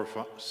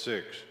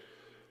 4:6,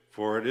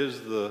 "For it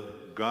is the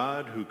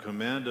God who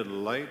commanded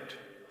light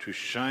to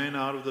shine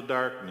out of the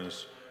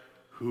darkness,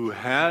 who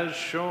has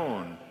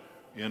shown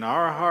in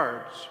our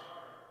hearts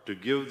to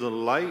give the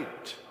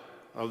light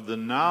of the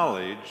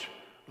knowledge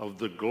of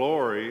the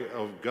glory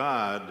of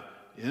God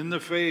in the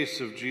face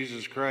of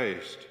Jesus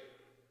Christ."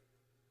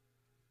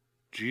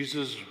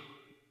 Jesus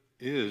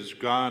is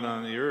God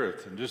on the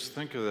earth. And just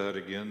think of that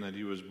again, that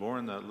he was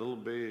born, that little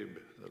babe,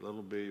 that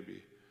little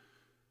baby.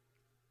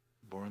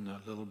 Born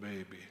that little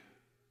baby.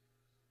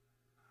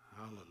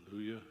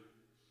 Hallelujah.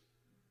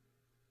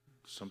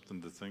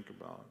 Something to think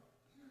about.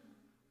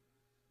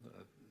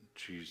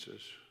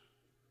 Jesus.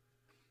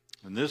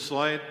 And this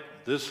light,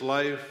 this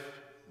life,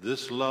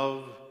 this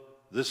love,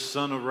 this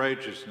Son of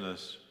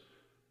Righteousness,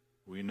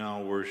 we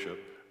now worship.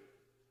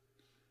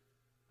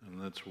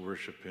 And let's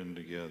worship him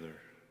together.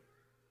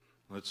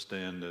 Let's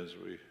stand as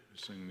we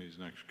sing these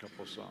next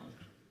couple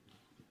songs.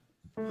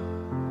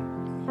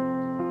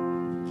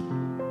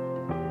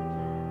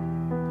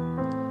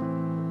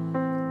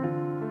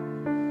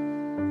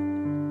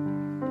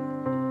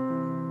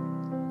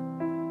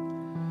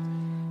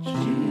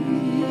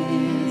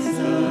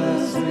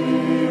 Jesus,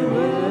 we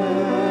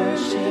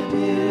worship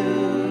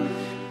you.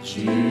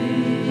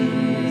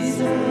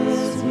 Jesus,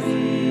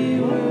 we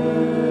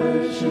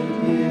worship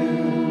you.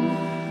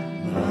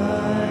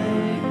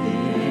 Like the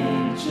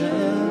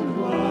ancient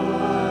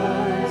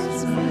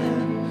wise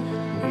men,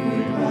 we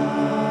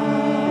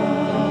bow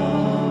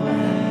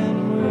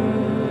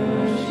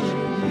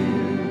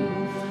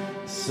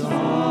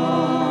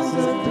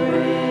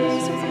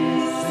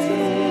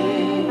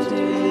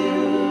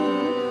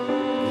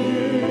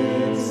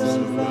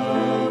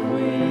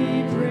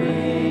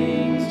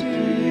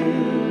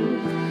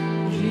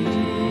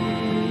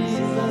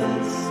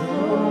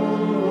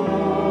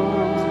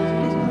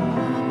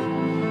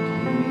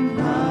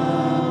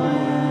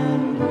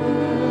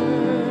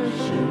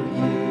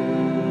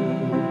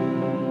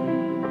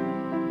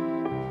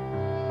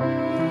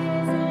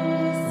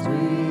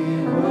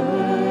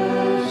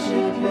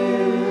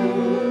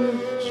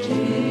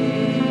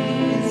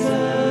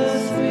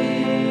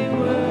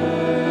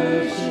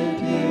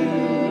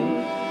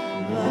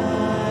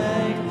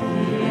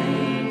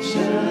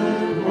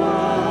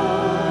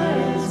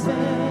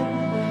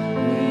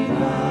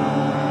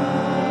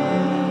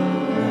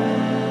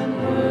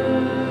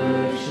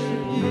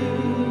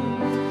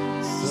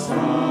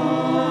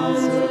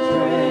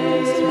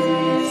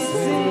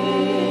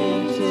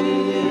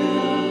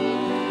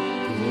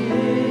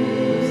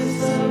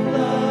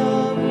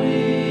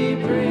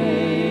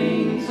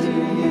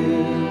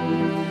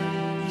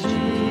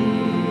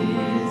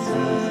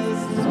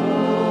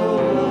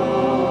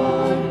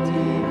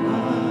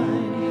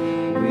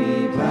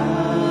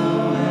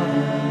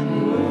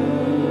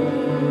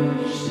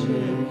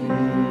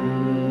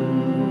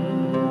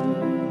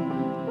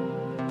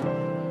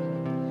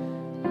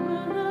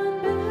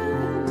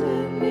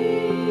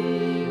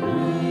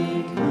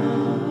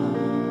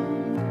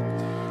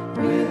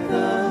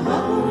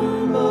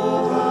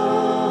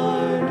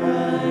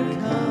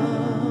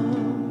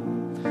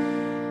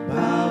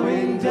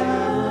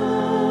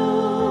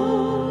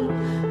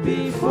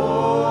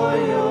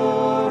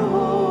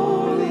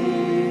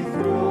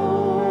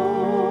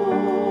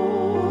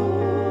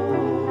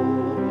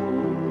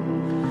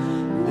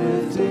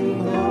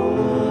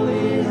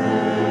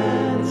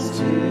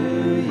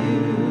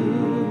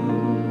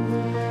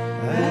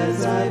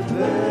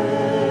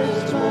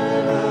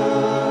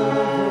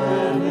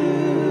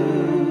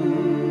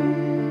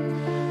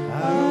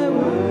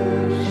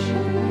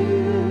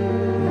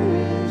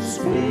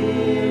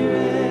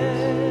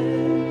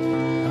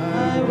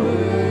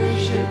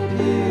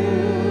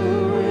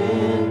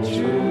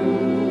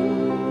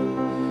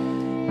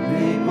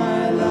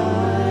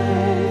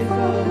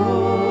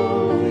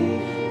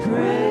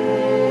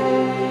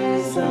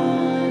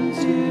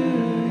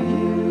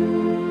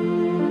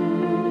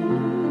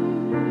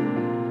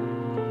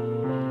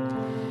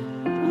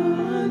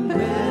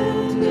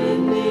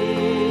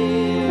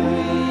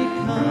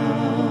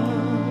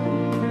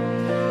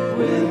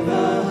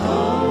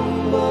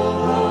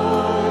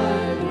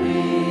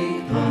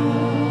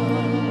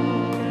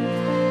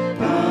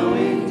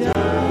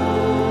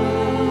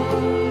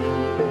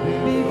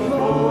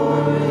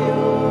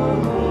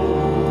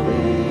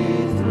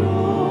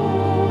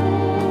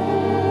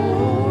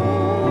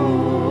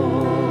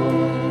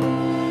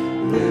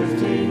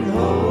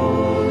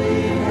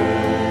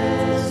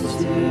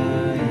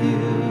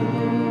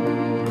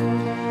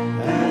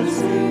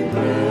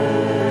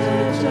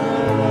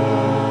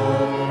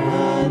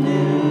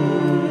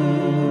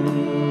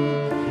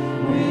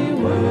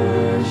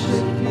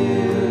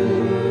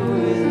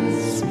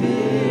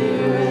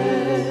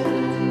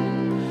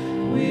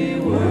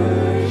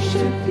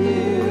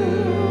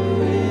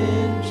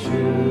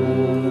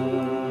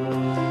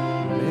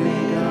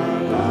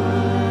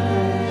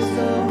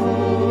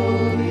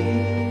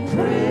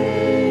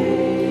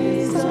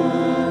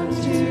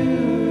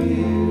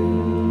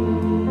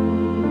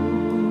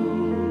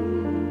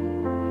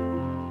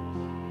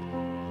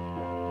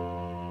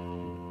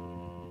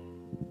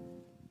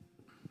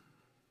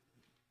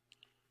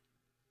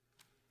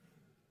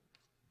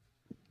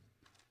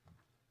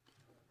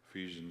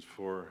Ephesians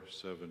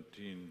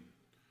 4:17.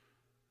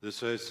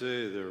 This I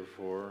say,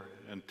 therefore,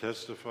 and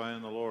testify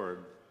in the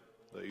Lord,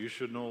 that you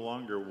should no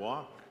longer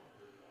walk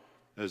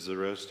as the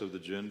rest of the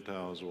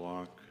Gentiles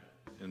walk,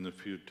 in the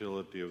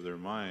futility of their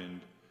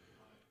mind,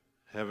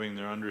 having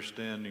their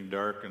understanding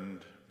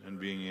darkened and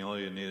being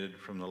alienated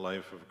from the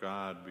life of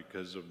God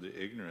because of the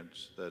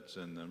ignorance that's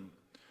in them,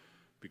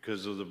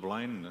 because of the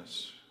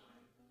blindness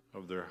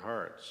of their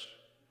hearts.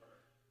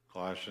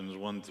 Colossians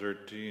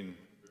 1:13,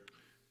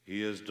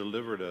 He has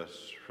delivered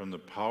us from the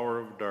power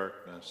of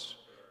darkness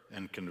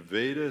and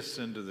conveyed us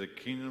into the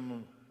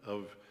kingdom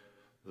of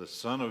the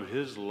Son of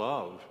His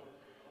love,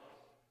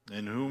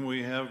 in whom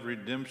we have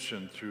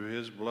redemption through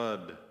His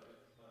blood,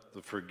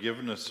 the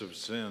forgiveness of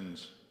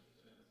sins.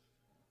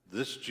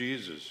 This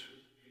Jesus,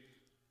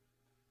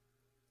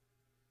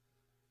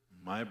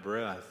 my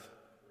breath,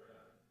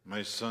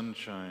 my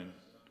sunshine,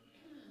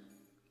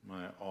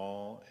 my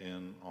all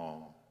in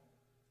all.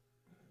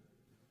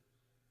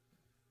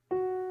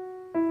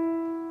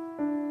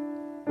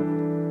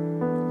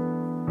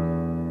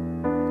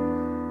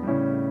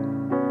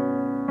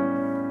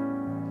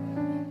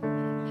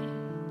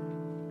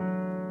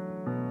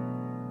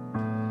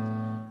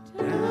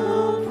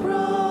 Down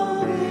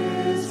from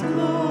His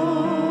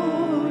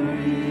glory,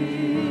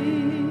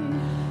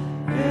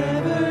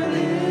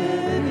 ever-living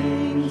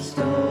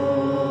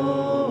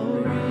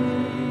story,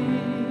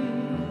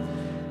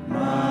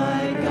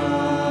 my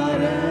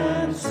God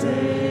and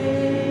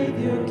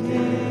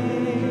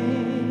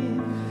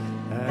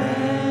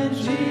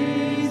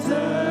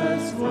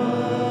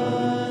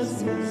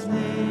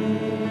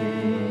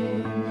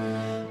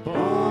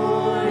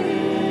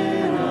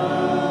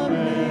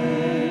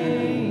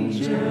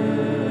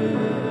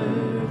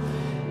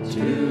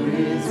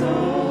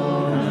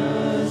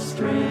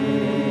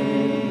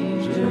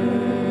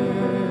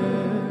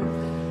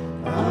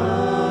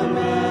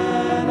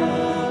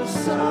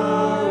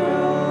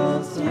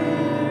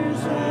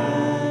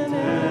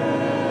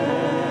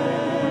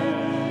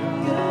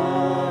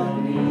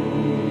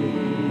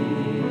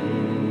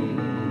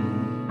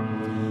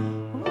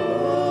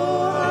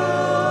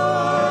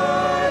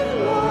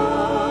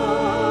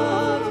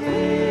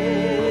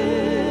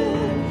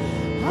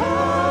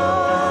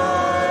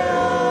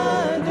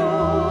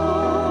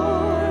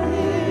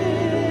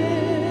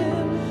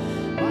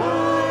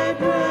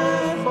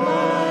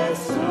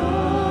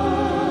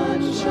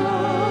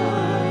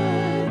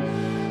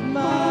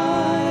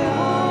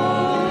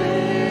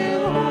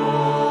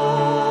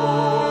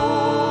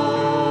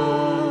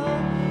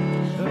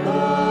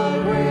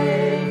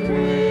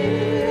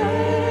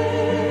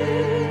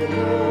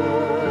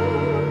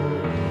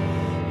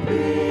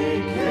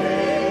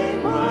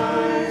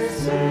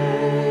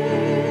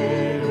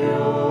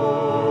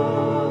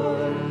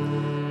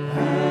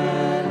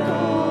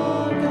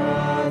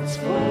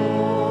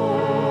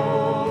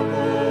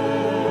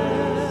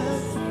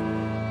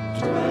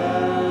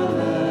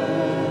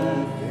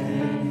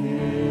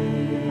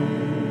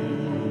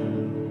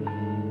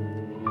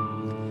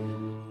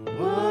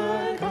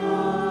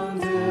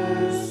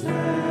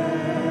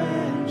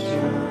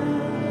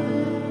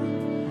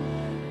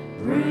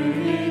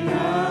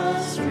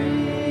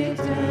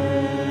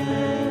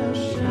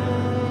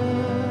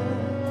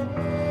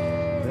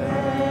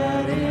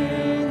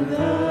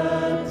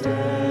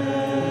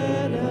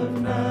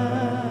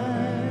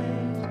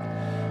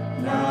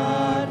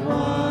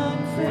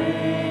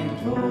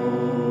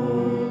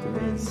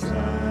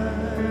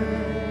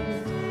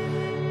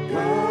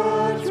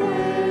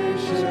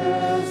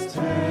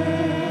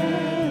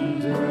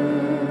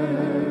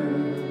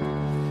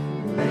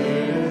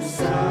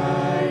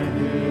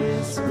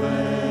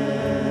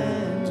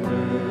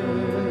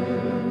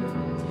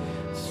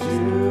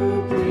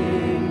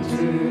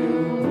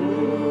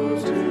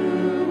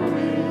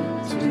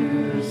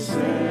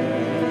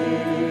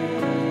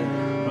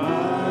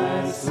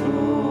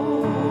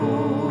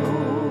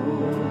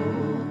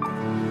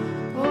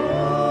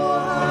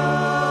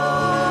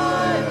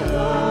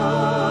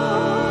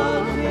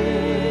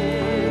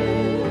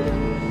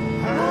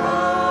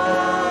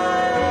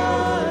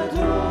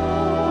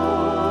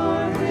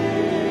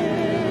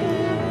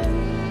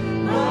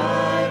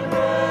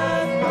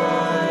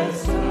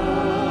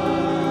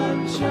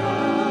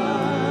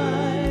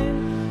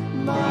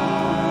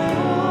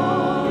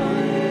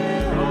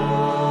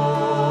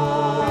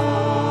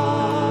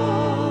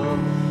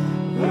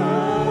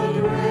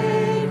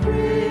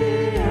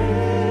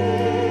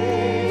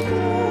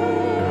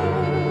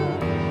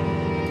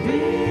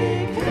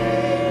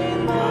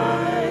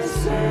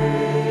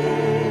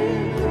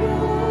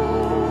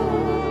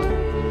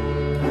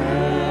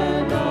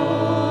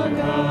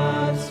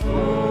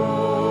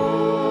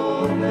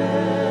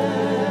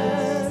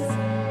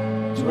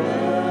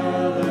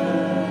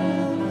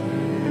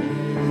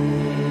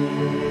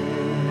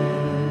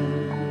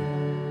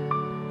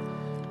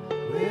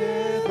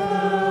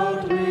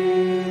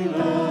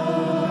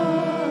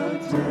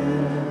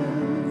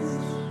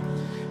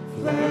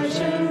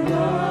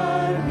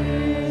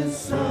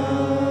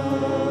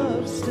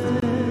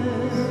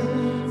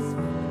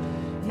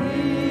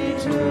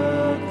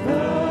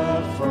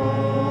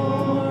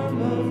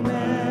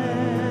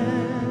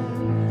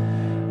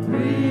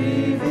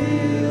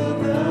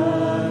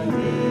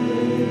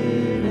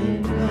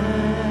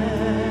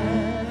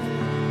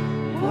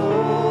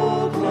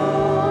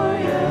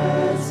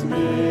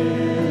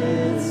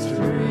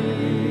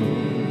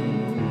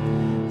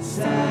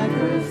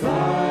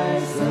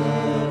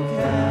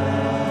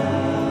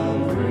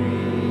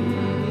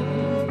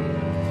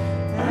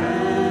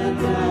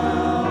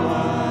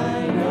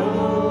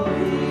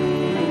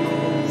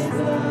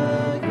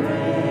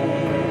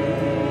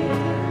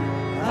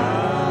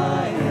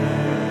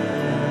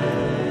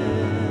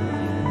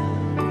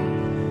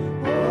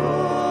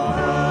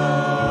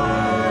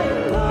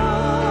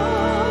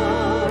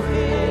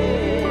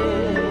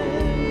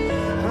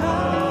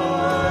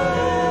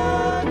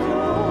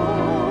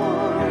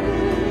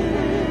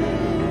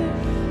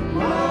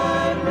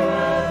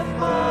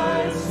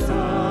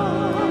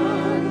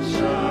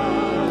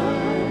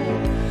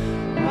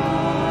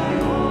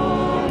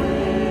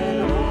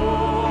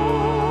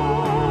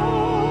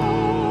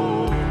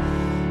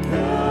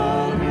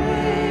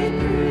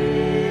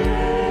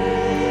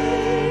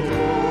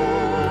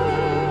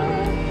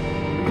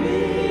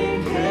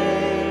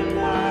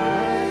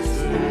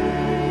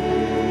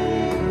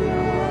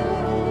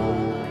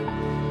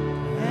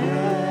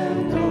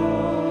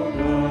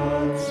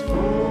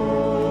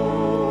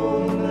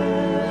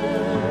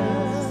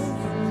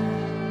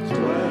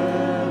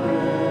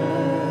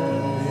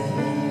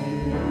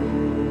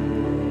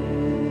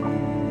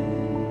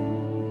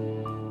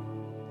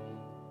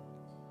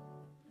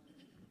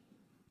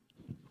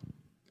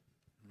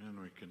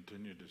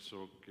to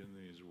soak in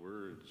these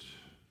words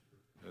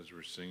as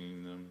we're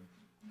singing them.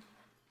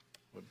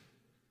 What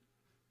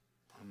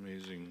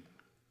amazing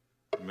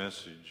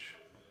message.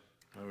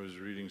 I was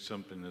reading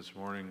something this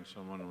morning.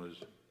 Someone was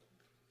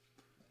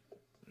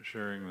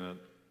sharing that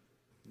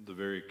the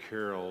very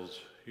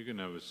carols, you can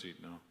have a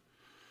seat now,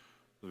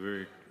 the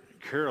very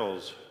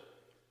carols,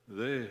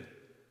 they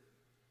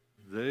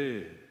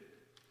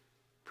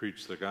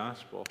preach the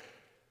gospel.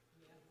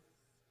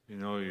 You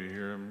know, you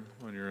hear them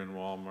when you're in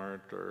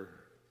Walmart or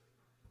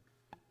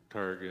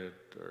Target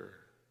or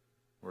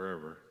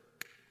wherever.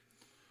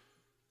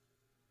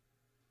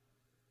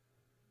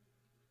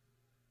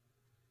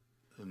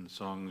 And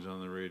songs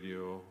on the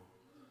radio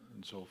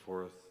and so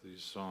forth,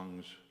 these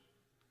songs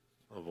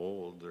of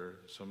old,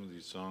 some of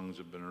these songs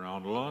have been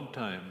around a long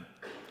time,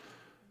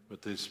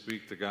 but they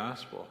speak the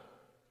gospel.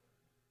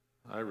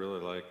 I really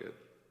like it.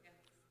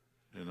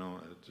 You know,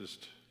 it's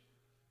just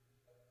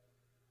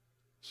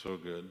so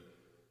good.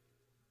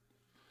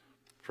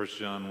 1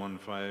 John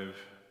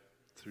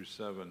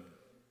 1:5-7.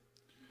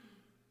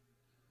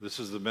 This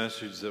is the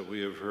message that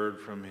we have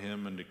heard from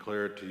him and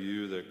declare to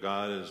you, that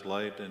God is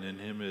light, and in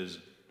him is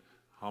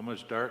how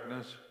much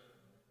darkness?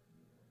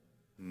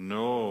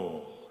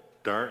 No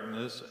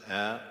darkness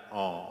at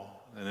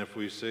all. And if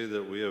we say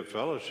that we have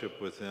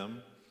fellowship with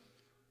him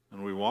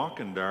and we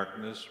walk in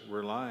darkness,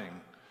 we're lying.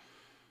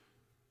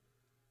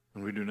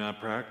 And we do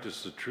not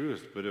practice the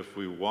truth. But if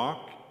we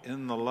walk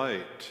in the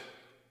light,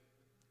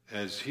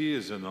 as he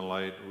is in the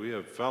light, we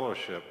have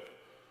fellowship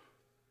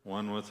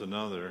one with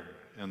another,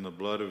 and the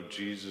blood of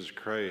Jesus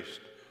Christ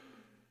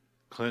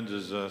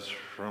cleanses us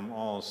from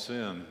all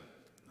sin.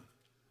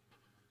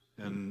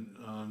 And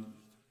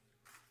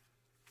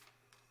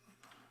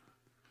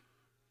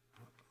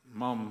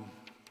Mom,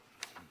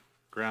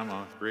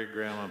 Grandma,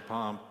 Great-Grandma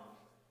Pomp,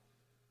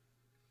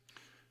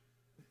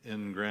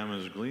 in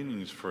Grandma's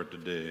gleanings for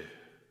today,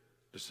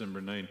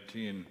 December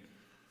 19,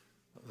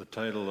 the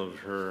title of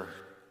her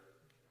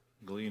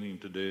gleaning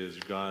today is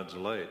God's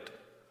Light.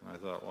 I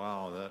thought,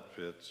 wow, that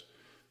fits.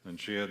 And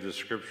she had the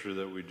scripture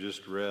that we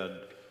just read.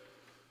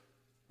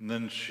 And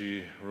then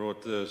she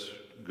wrote this: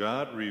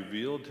 God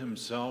revealed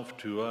himself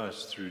to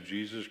us through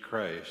Jesus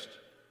Christ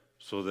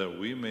so that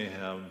we may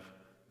have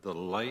the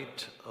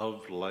light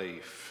of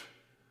life.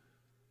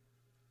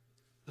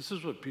 This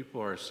is what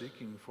people are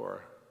seeking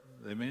for.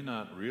 They may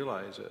not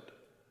realize it.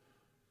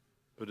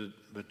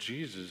 But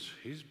Jesus,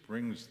 he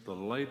brings the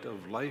light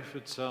of life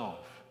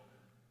itself.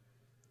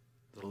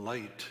 The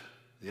light,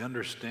 the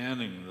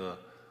understanding,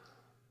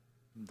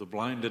 the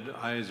blinded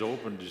eyes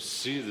open to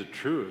see the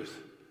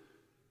truth.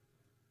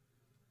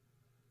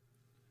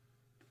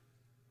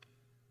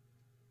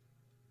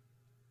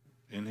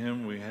 In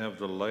him we have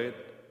the light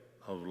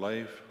of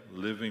life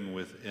living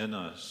within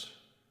us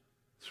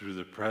through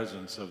the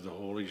presence of the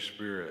Holy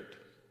Spirit.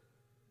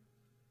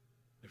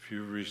 If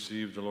you've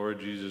received the Lord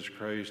Jesus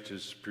Christ,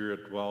 his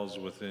Spirit dwells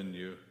within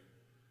you.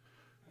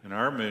 And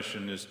our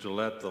mission is to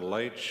let the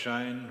light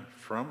shine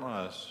from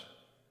us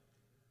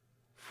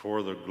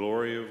for the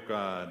glory of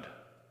God.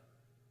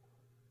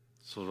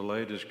 So the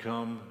light has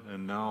come,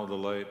 and now the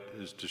light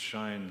is to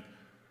shine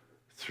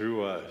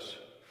through us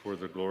for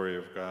the glory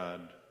of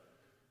God.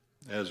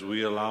 As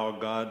we allow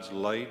God's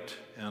light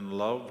and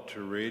love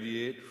to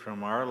radiate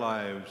from our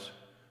lives,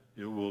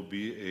 it will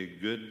be a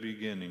good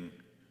beginning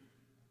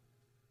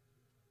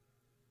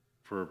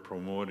for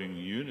promoting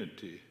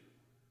unity.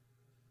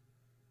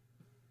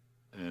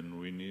 And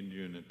we need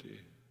unity.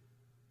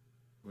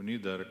 We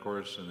need that, of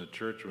course, in the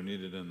church. We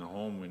need it in the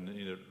home. We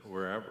need it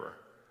wherever.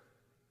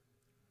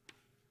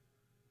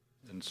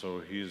 And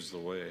so he is the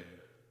way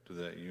to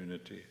that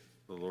unity,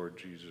 the Lord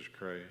Jesus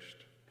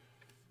Christ.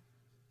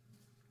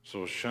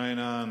 So shine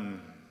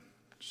on,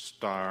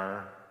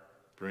 star,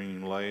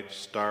 bringing light,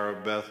 Star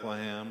of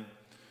Bethlehem,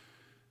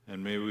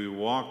 and may we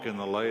walk in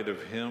the light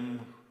of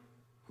him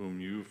whom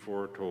you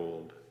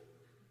foretold.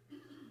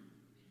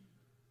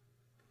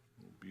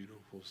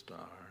 Beautiful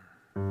star.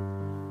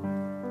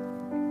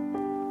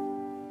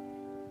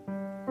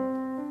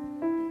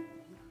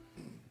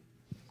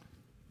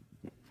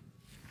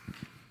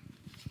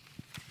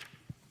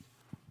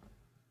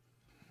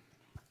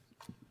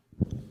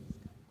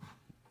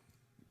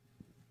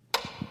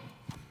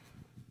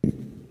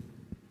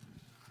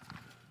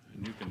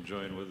 And you can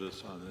join with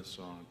us on this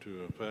song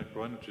too. In fact,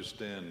 why don't you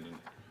stand and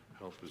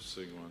help us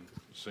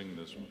sing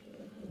this one.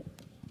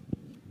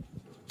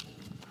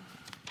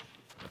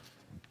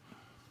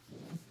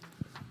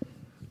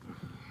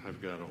 I've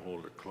got to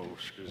hold it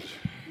close because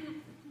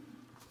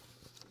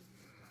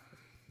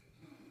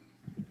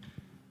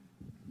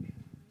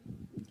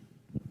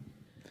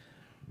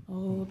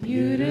Oh,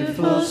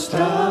 beautiful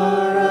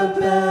star of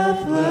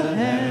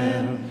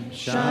Bethlehem,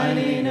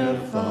 shining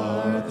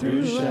afar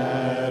through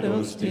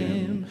shadows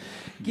dim,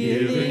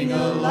 giving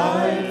a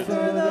light for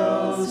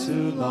those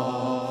who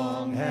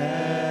long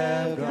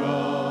have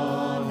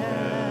gone,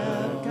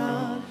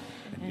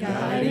 and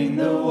guiding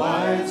the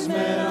wise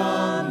men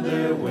on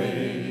their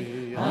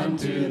way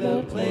unto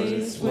the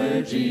place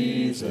where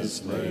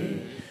Jesus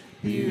lay.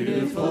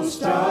 Beautiful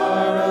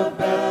star of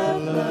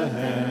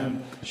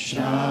Bethlehem,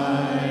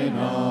 shine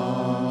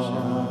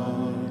on.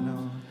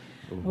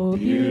 Oh,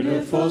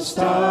 beautiful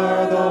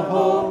star, the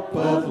hope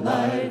of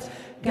light,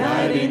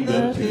 guiding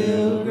the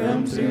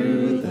pilgrim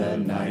through the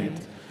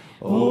night,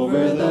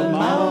 over the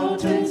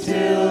mountain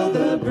till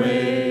the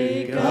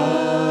break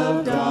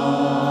of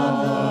dawn,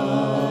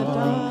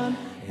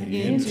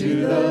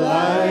 into the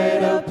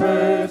light of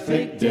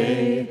perfect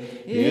day,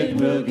 it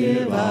will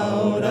give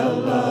out a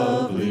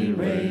lovely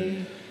ray.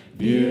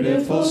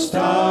 Beautiful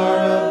star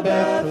of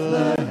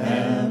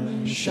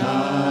Bethlehem,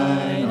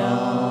 shine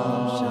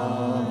on.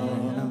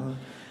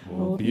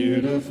 Oh,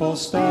 beautiful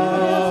star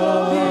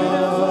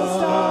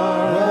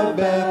of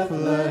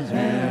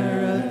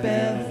Bethlehem,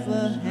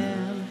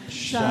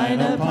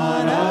 shine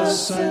upon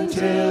us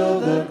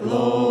until the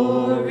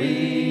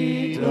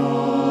glory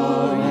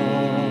dawn.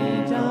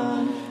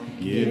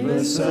 Give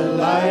us a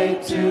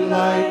light to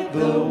light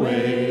the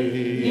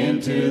way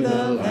into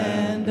the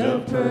land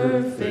of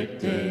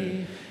perfect day.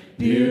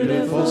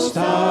 Beautiful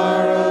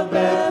star of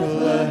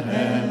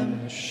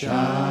Bethlehem,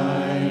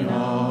 shine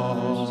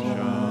on.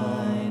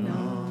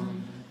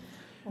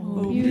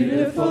 Oh,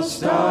 beautiful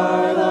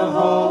star, the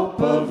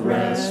hope of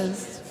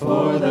rest,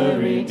 for the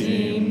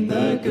redeemed,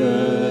 the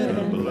good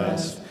and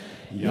blessed.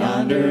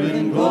 Yonder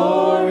in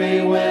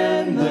glory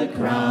when the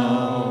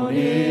crown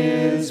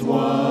is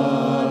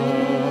won.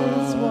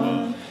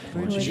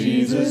 For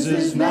Jesus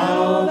is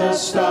now the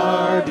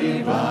star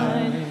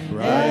divine,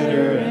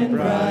 brighter and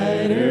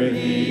brighter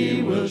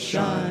he will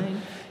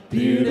shine.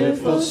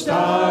 Beautiful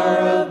star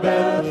of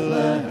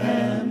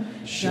Bethlehem,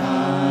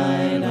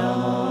 shine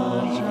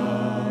on.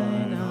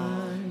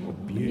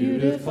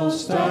 Beautiful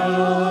star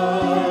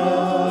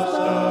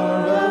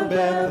of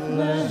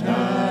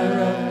Bethlehem,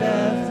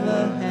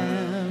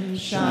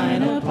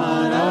 shine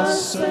upon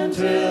us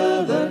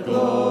until the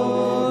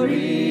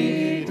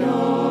glory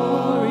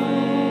dawn.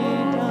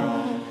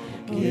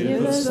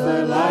 Give us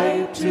the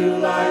light to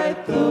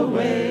light the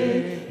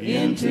way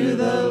into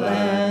the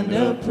land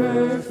of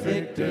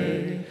perfect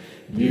day.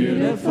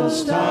 Beautiful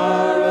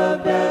star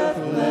of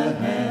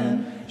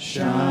Bethlehem,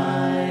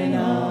 shine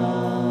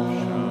on.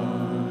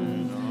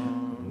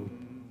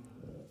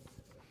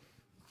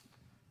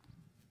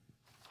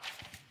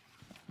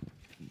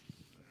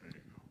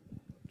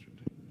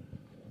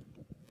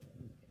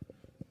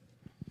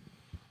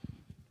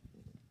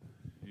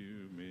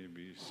 You may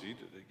be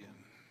seated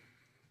again.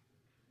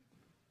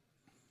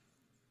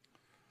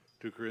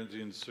 2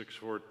 Corinthians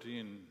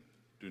 6:14,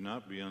 do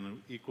not be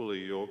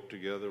unequally yoked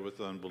together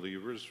with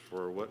unbelievers,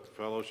 for what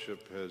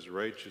fellowship has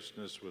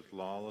righteousness with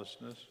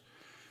lawlessness,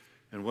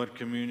 and what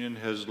communion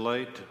has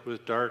light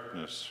with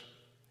darkness?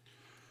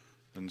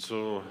 And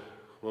so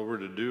what we're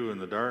to do in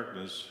the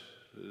darkness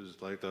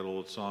is like that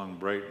old song,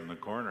 brighten the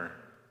corner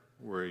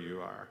where you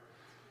are.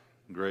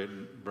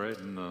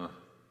 Brighten the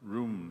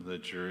room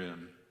that you're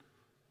in,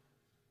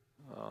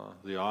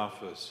 the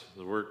office,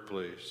 the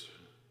workplace,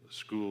 the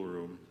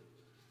schoolroom,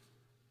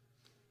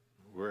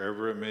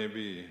 wherever it may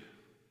be,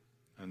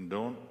 and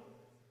don't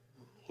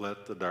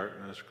let the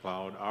darkness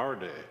cloud our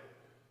day.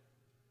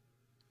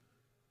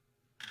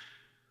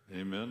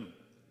 Amen.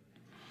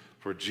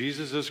 For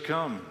Jesus has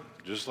come,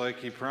 just like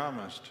he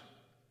promised.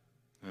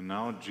 And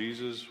now,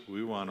 Jesus,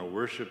 we want to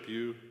worship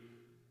you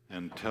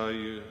and tell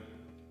you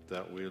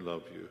that we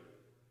love you,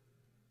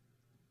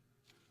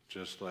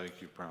 just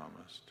like you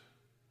promised.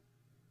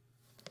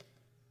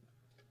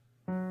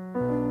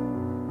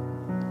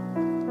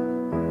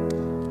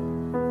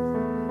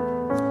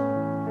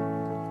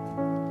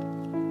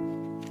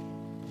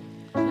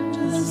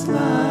 Just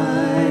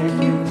like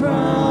you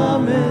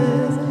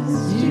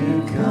promised,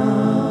 you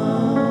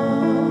come.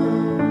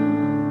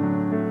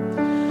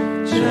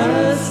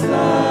 Just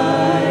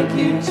like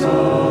you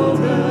told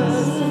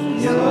us,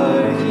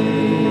 you're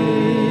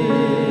here.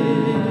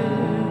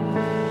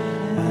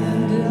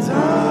 And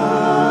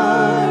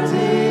our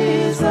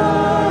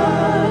desire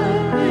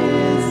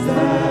is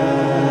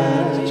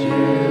that you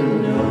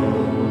know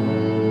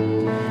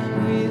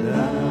we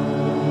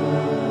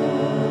love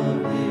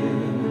you.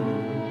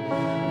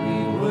 We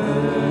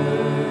worship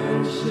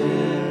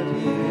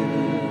you.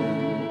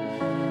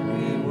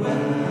 We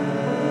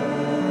welcome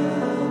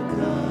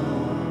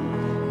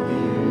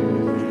you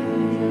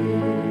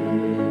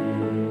here.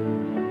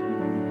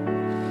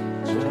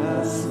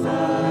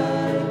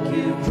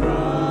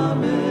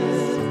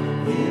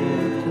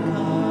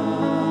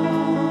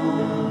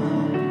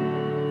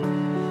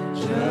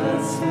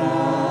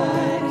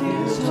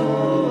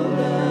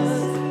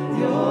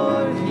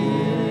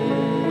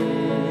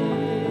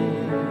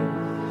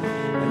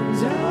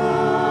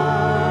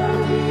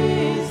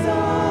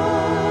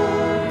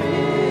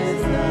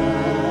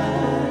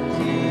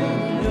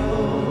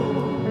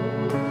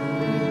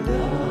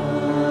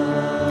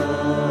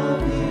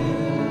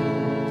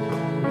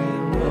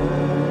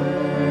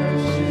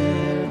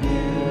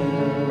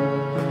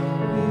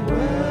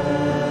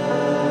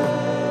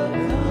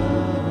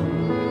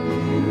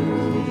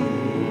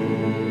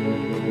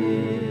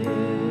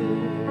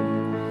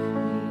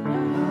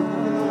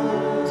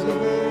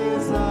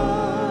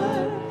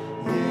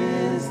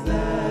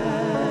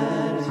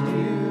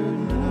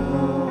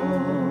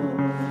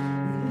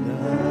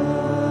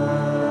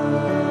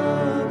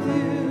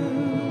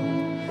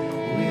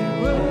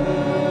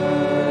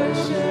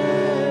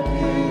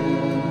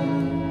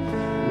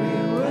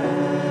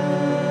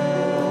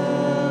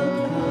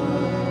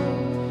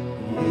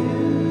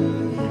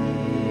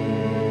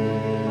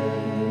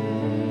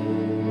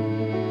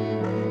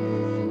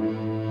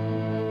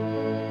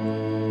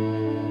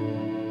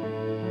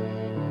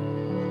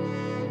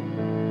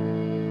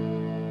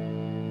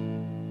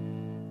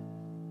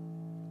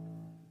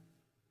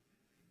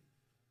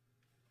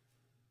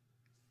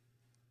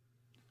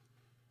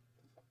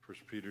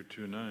 Peter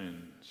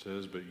 2:9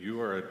 says, "But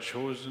you are a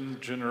chosen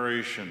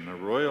generation, a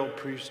royal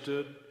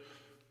priesthood,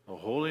 a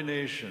holy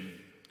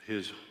nation,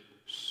 his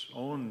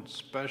own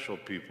special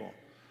people,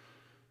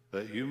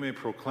 that you may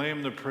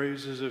proclaim the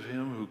praises of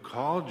him who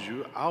called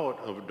you out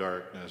of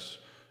darkness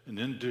and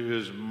into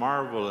his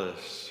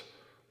marvelous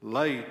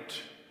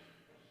light."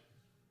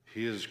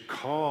 He has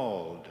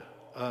called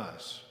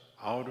us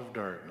out of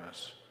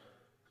darkness,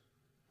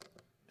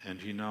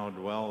 and he now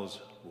dwells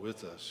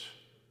with us.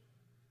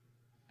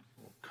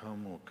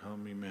 O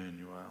come,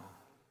 Emmanuel.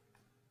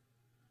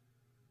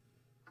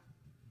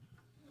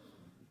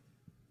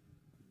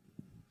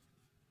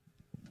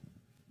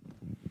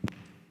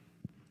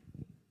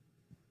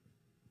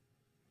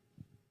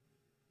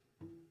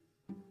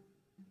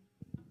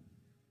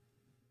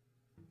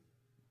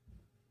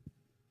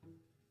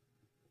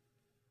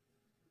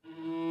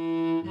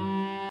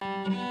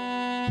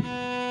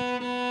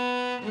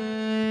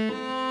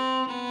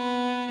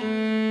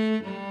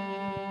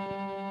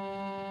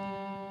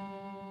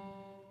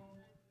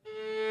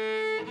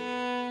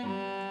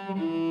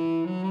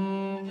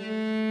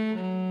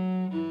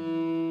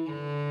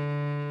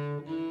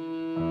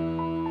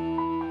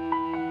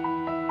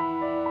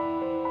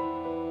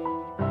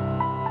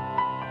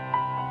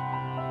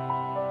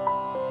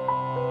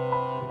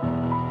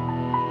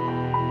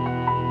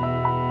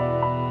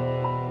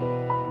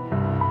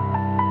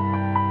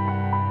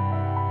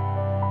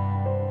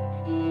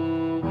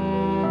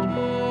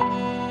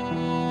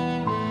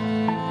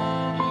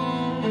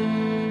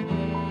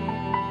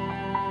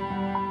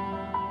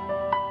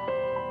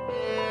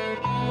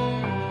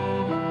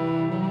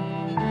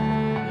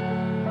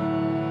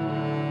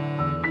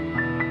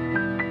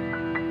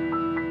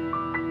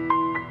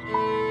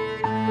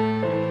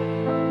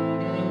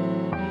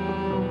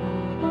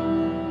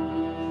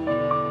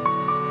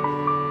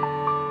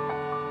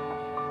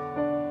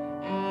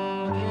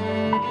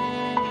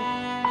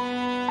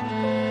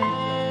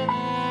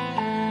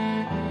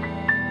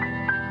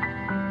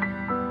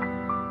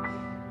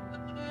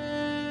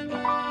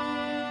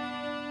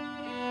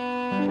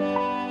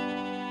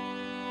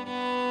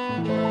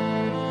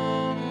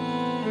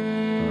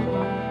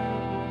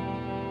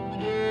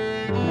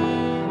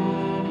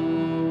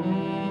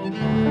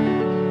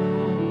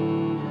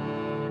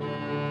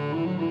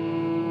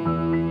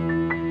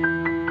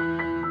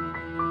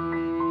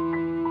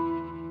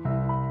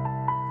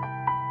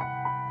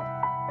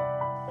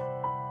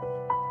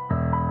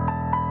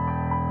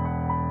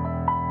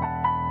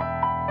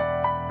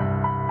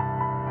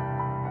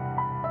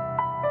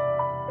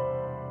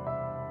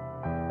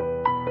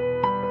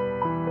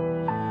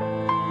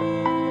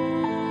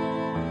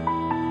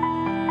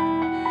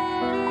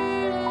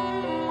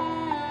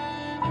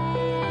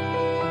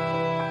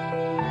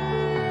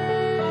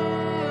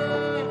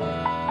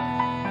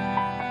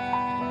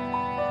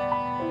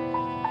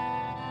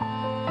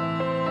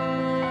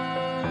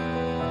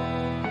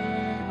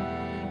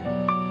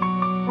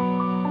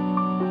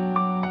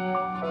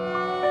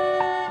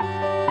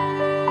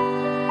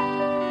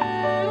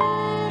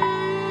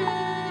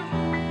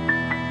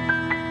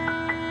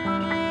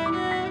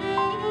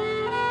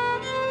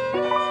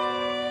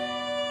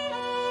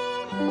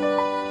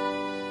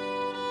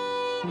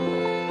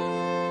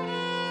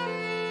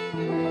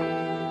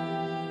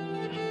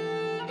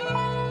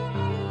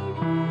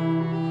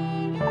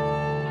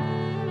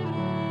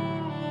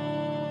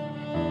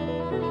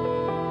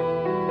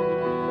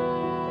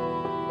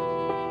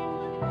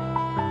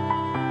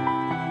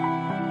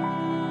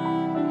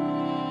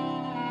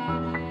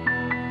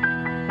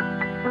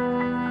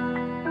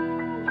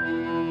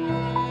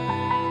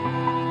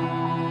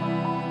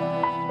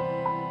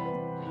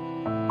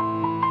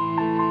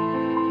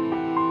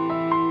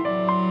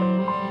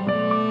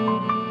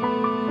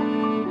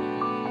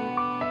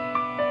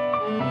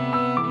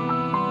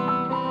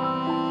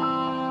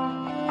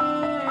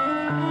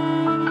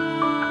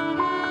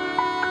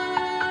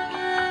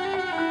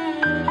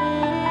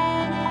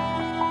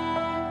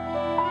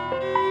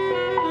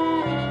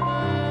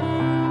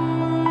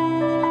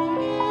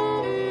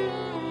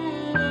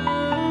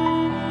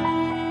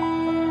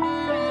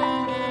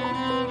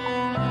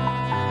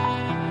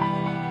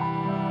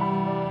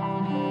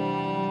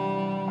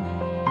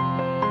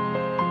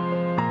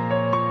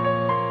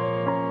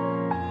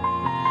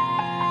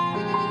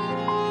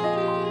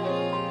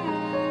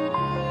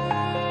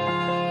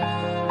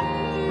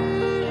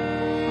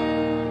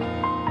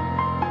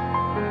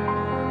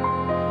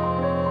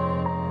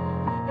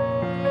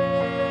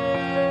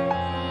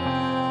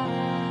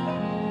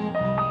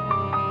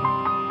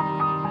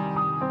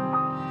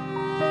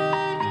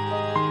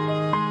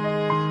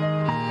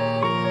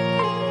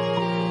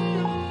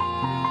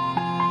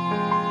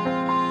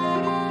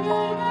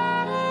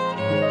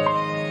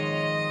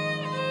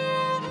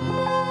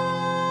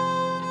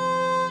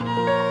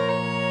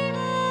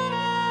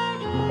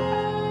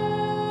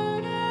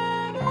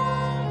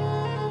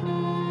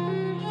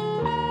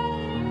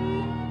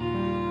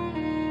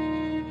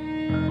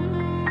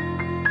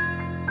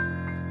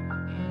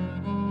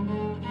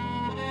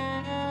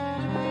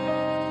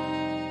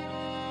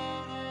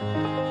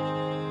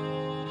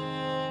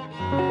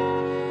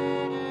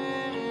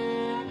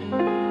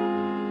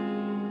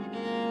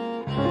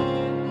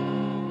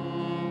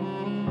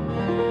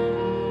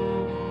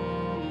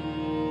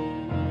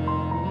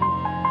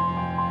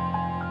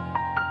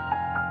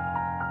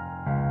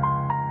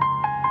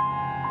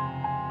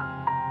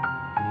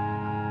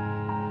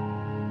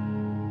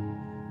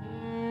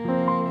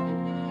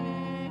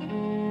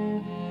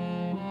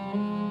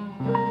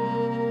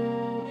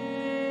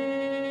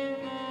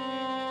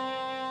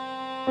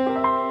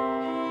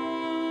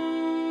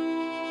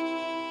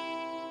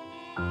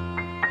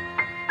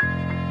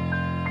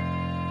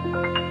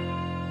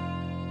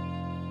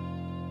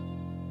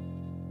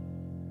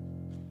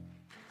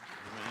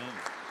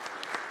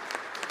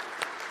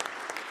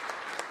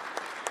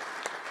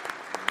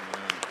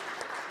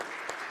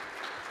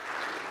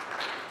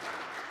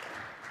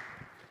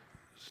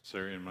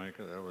 Sarah and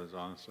Micah, that was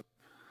awesome.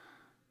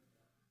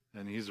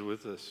 And he's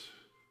with us.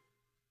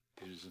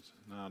 He's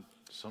not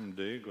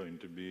someday going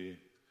to be.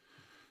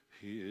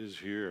 He is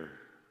here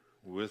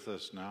with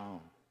us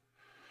now.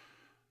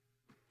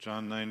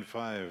 John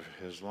 9:5,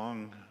 as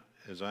long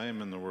as I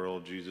am in the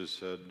world, Jesus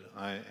said,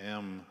 I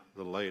am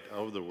the light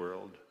of the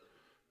world.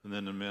 And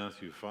then in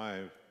Matthew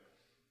 5,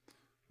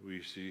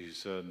 we see he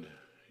said,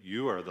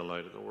 you are the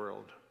light of the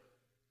world.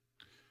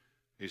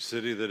 A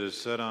city that is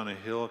set on a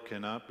hill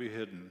cannot be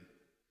hidden,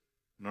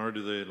 nor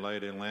do they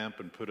light a lamp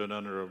and put it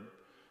under a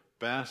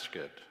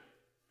basket,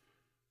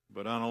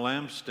 but on a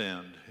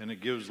lampstand, and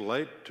it gives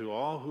light to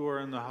all who are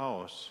in the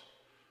house.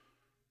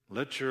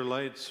 Let your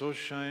light so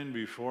shine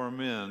before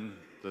men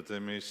that they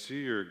may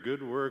see your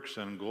good works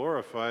and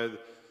glorify the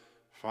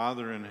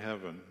Father in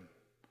heaven.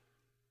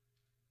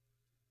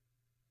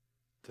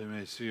 They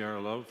may see our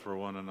love for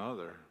one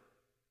another.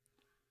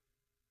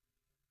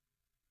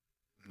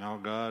 Now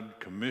God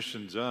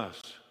commissions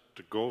us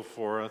to go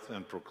forth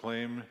and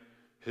proclaim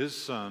His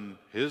Son,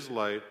 His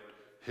light,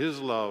 His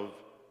love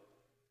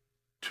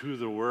to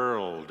the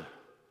world.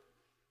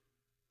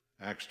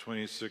 Acts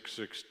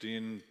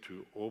 26:16,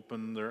 to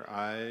open their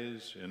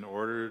eyes in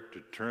order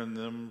to turn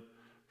them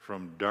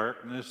from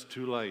darkness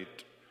to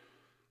light,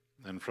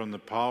 and from the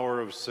power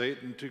of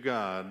Satan to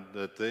God,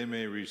 that they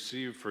may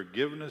receive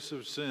forgiveness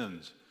of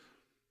sins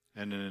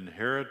and an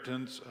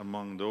inheritance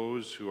among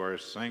those who are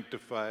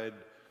sanctified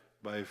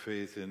by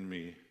faith in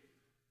me.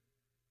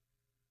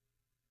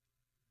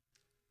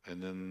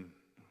 And then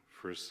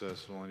 1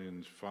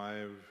 Thessalonians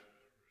 5,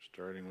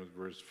 starting with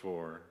verse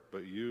 4.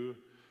 But you,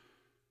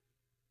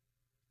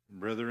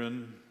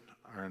 brethren,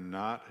 are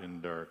not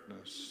in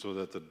darkness, so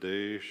that the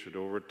day should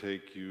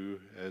overtake you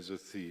as a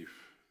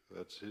thief.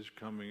 That's his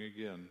coming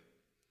again.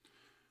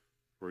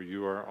 For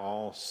you are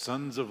all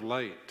sons of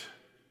light,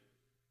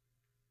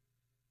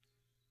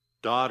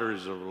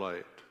 daughters of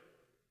light,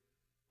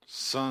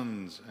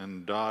 sons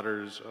and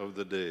daughters of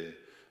the day.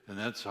 And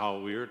that's how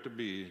we are to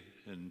be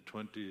in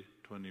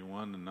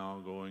 2021 and now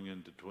going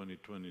into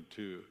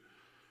 2022.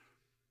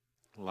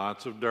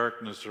 Lots of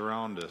darkness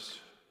around us,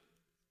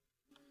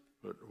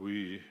 but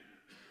we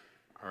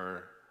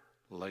are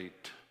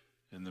light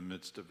in the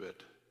midst of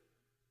it.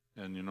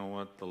 And you know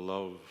what? The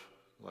love,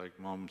 like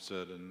Mom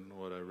said and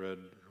what I read,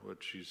 what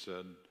she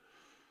said,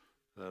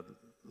 that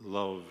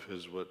love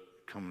is what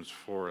comes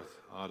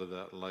forth out of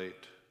that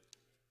light.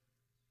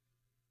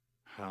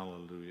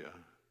 Hallelujah.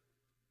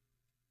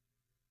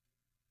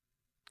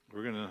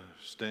 We're going to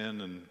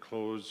stand and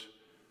close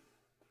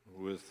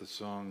with the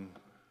song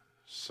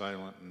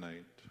Silent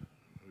Night.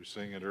 We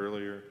sang it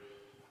earlier.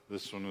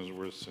 This one is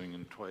worth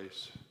singing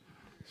twice.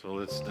 So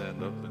let's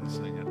stand up and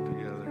sing it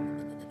together.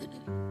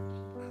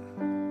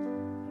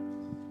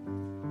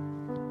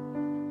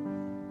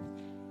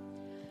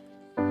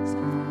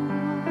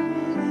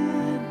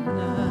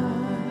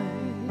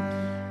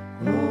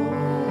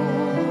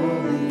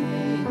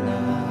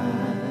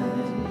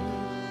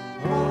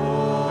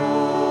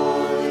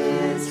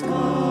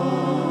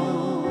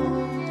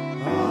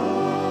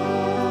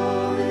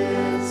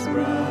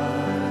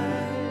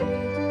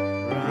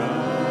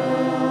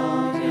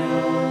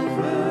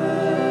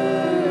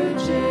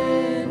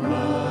 Virgin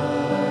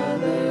Mother.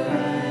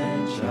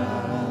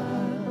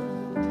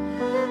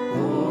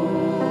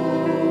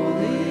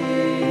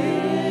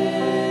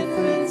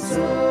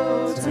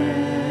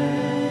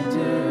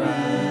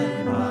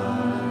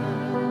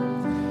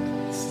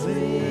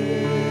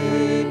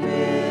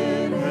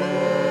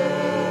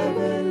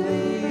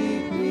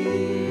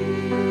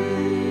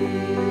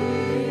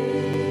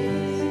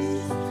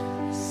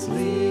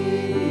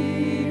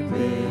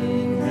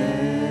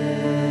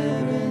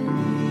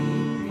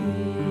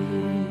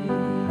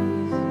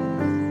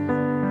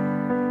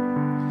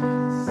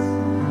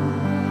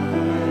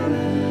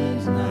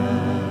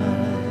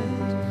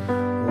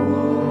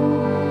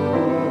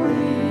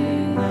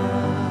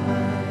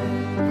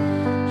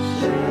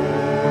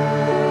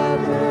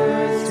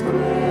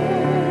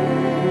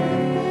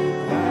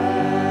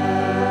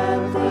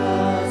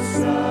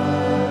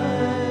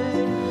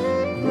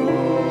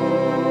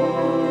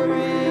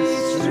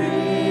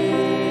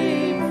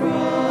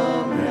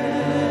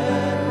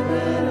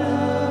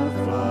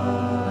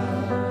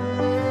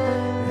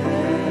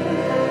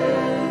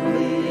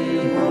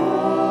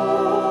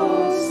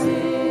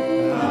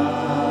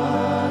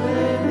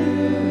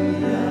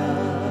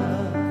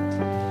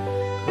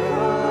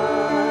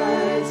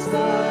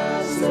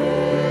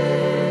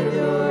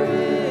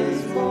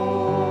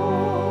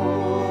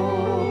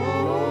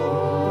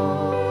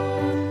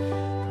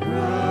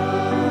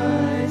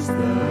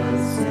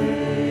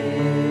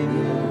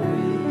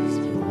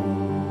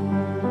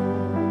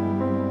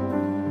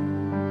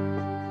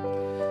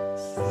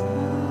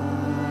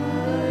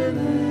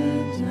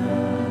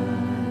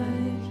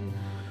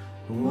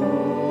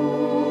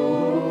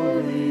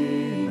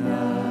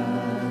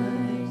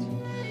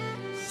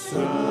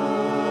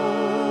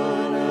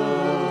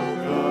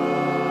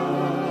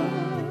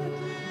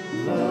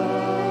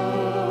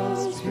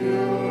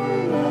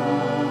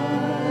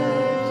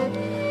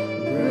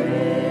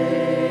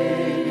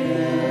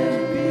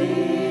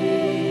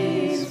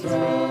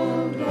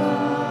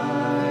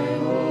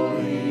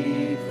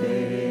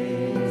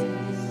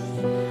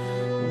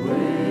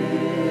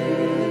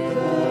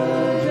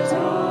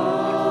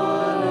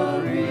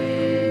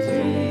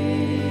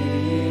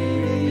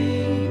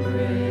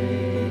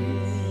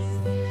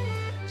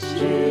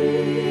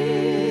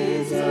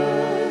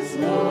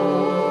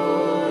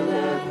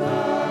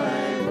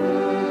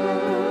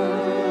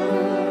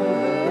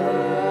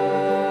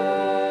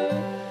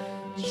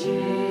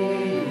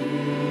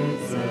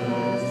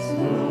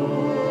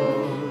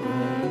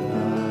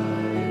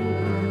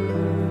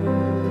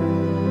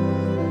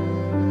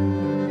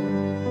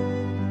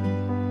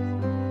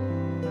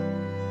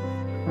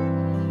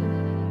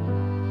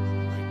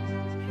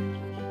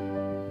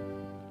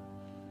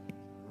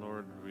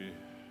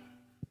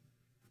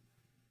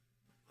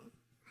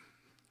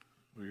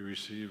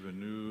 receive a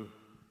new,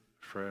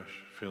 fresh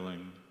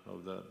filling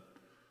of that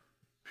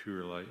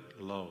pure light,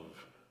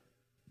 love,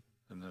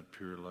 and that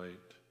pure light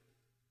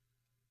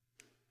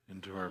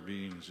into our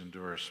beings, into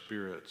our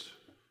spirits.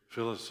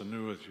 Fill us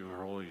anew with your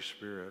Holy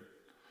Spirit,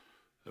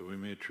 that we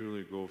may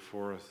truly go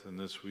forth in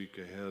this week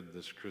ahead,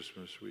 this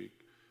Christmas week,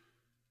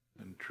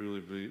 and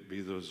truly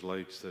be those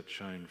lights that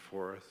shine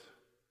forth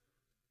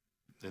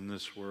in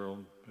this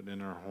world, but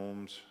in our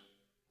homes,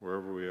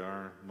 wherever we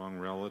are, among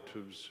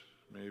relatives,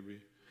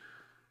 maybe,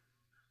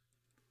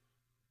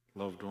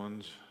 loved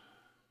ones.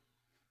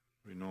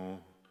 We know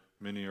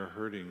many are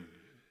hurting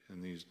in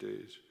these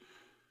days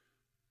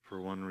for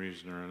one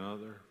reason or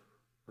another,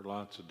 for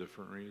lots of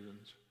different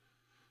reasons,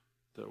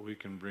 that we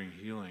can bring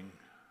healing,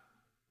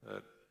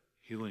 that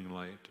healing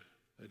light,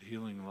 that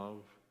healing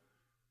love,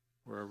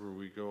 wherever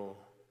we go.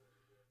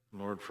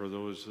 Lord, for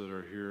those that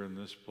are here in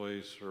this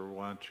place or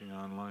watching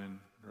online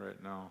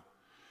right now,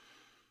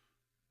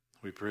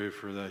 we pray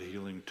for that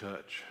healing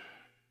touch,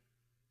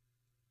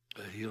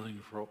 that healing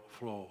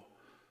flow,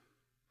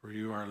 for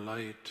you are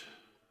light,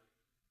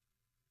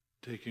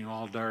 taking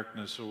all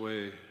darkness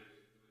away,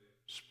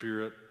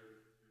 spirit,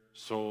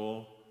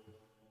 soul,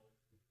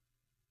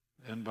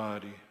 and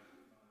body.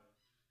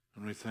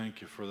 And we thank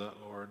you for that,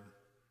 Lord.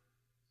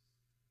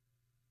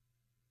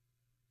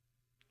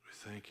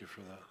 We thank you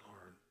for that,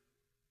 Lord.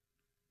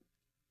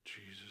 In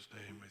Jesus'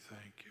 name, we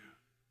thank you.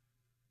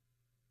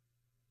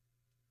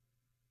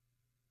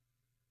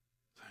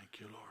 Thank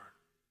you, Lord.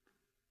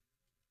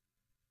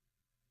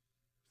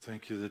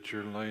 Thank you that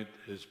your light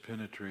is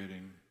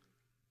penetrating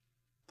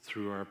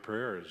through our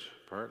prayers,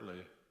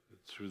 partly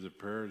through the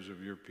prayers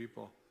of your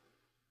people,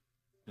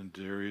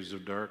 into areas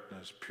of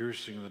darkness,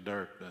 piercing the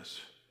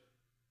darkness,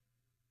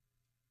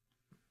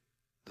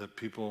 that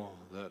people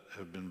that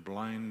have been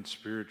blind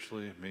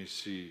spiritually may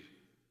see,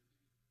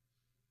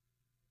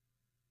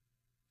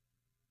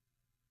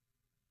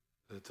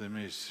 that they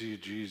may see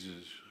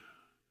Jesus,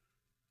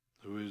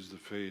 who is the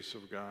face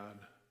of God.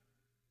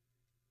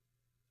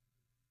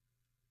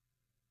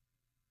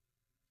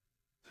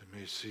 They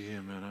may see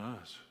him in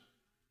us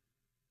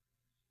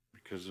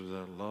because of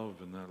that love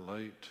and that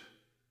light.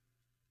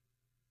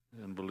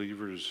 And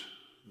believers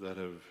that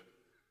have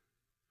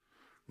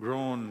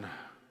grown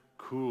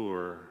cool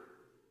or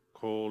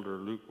cold or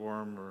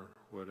lukewarm or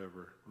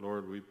whatever,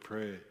 Lord, we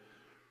pray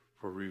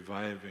for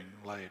reviving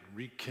light,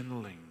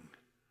 rekindling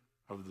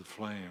of the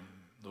flame,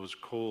 those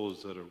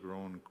coals that have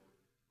grown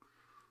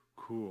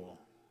cool,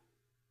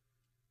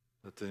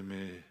 that they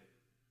may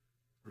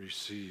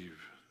receive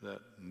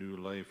that new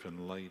life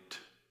and light,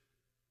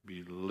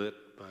 be lit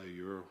by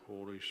your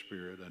Holy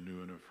Spirit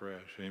anew and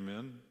afresh.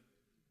 Amen?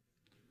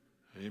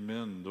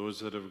 Amen.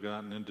 Those that have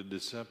gotten into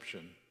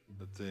deception,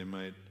 that they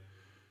might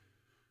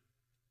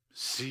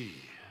see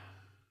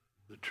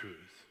the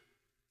truth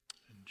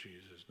in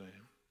Jesus'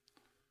 name.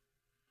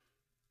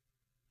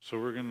 So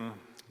we're going to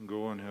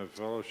go and have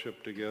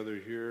fellowship together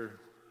here,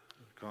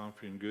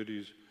 coffee and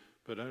goodies,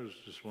 but I was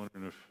just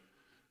wondering if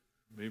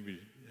maybe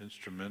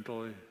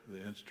instrumentally,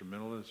 the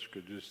instrumentalists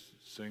could just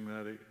sing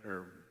that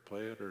or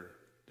play it, or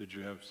did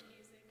you have...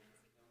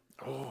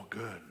 Oh,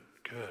 good,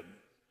 good.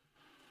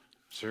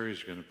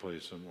 Sari's going to play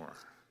some more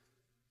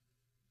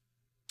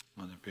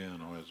on the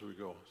piano as we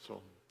go.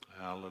 So,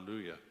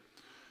 hallelujah.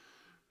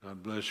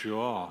 God bless you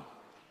all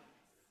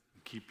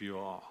and keep you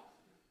all.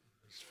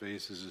 His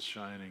face is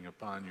shining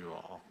upon you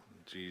all.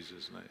 In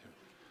Jesus' name.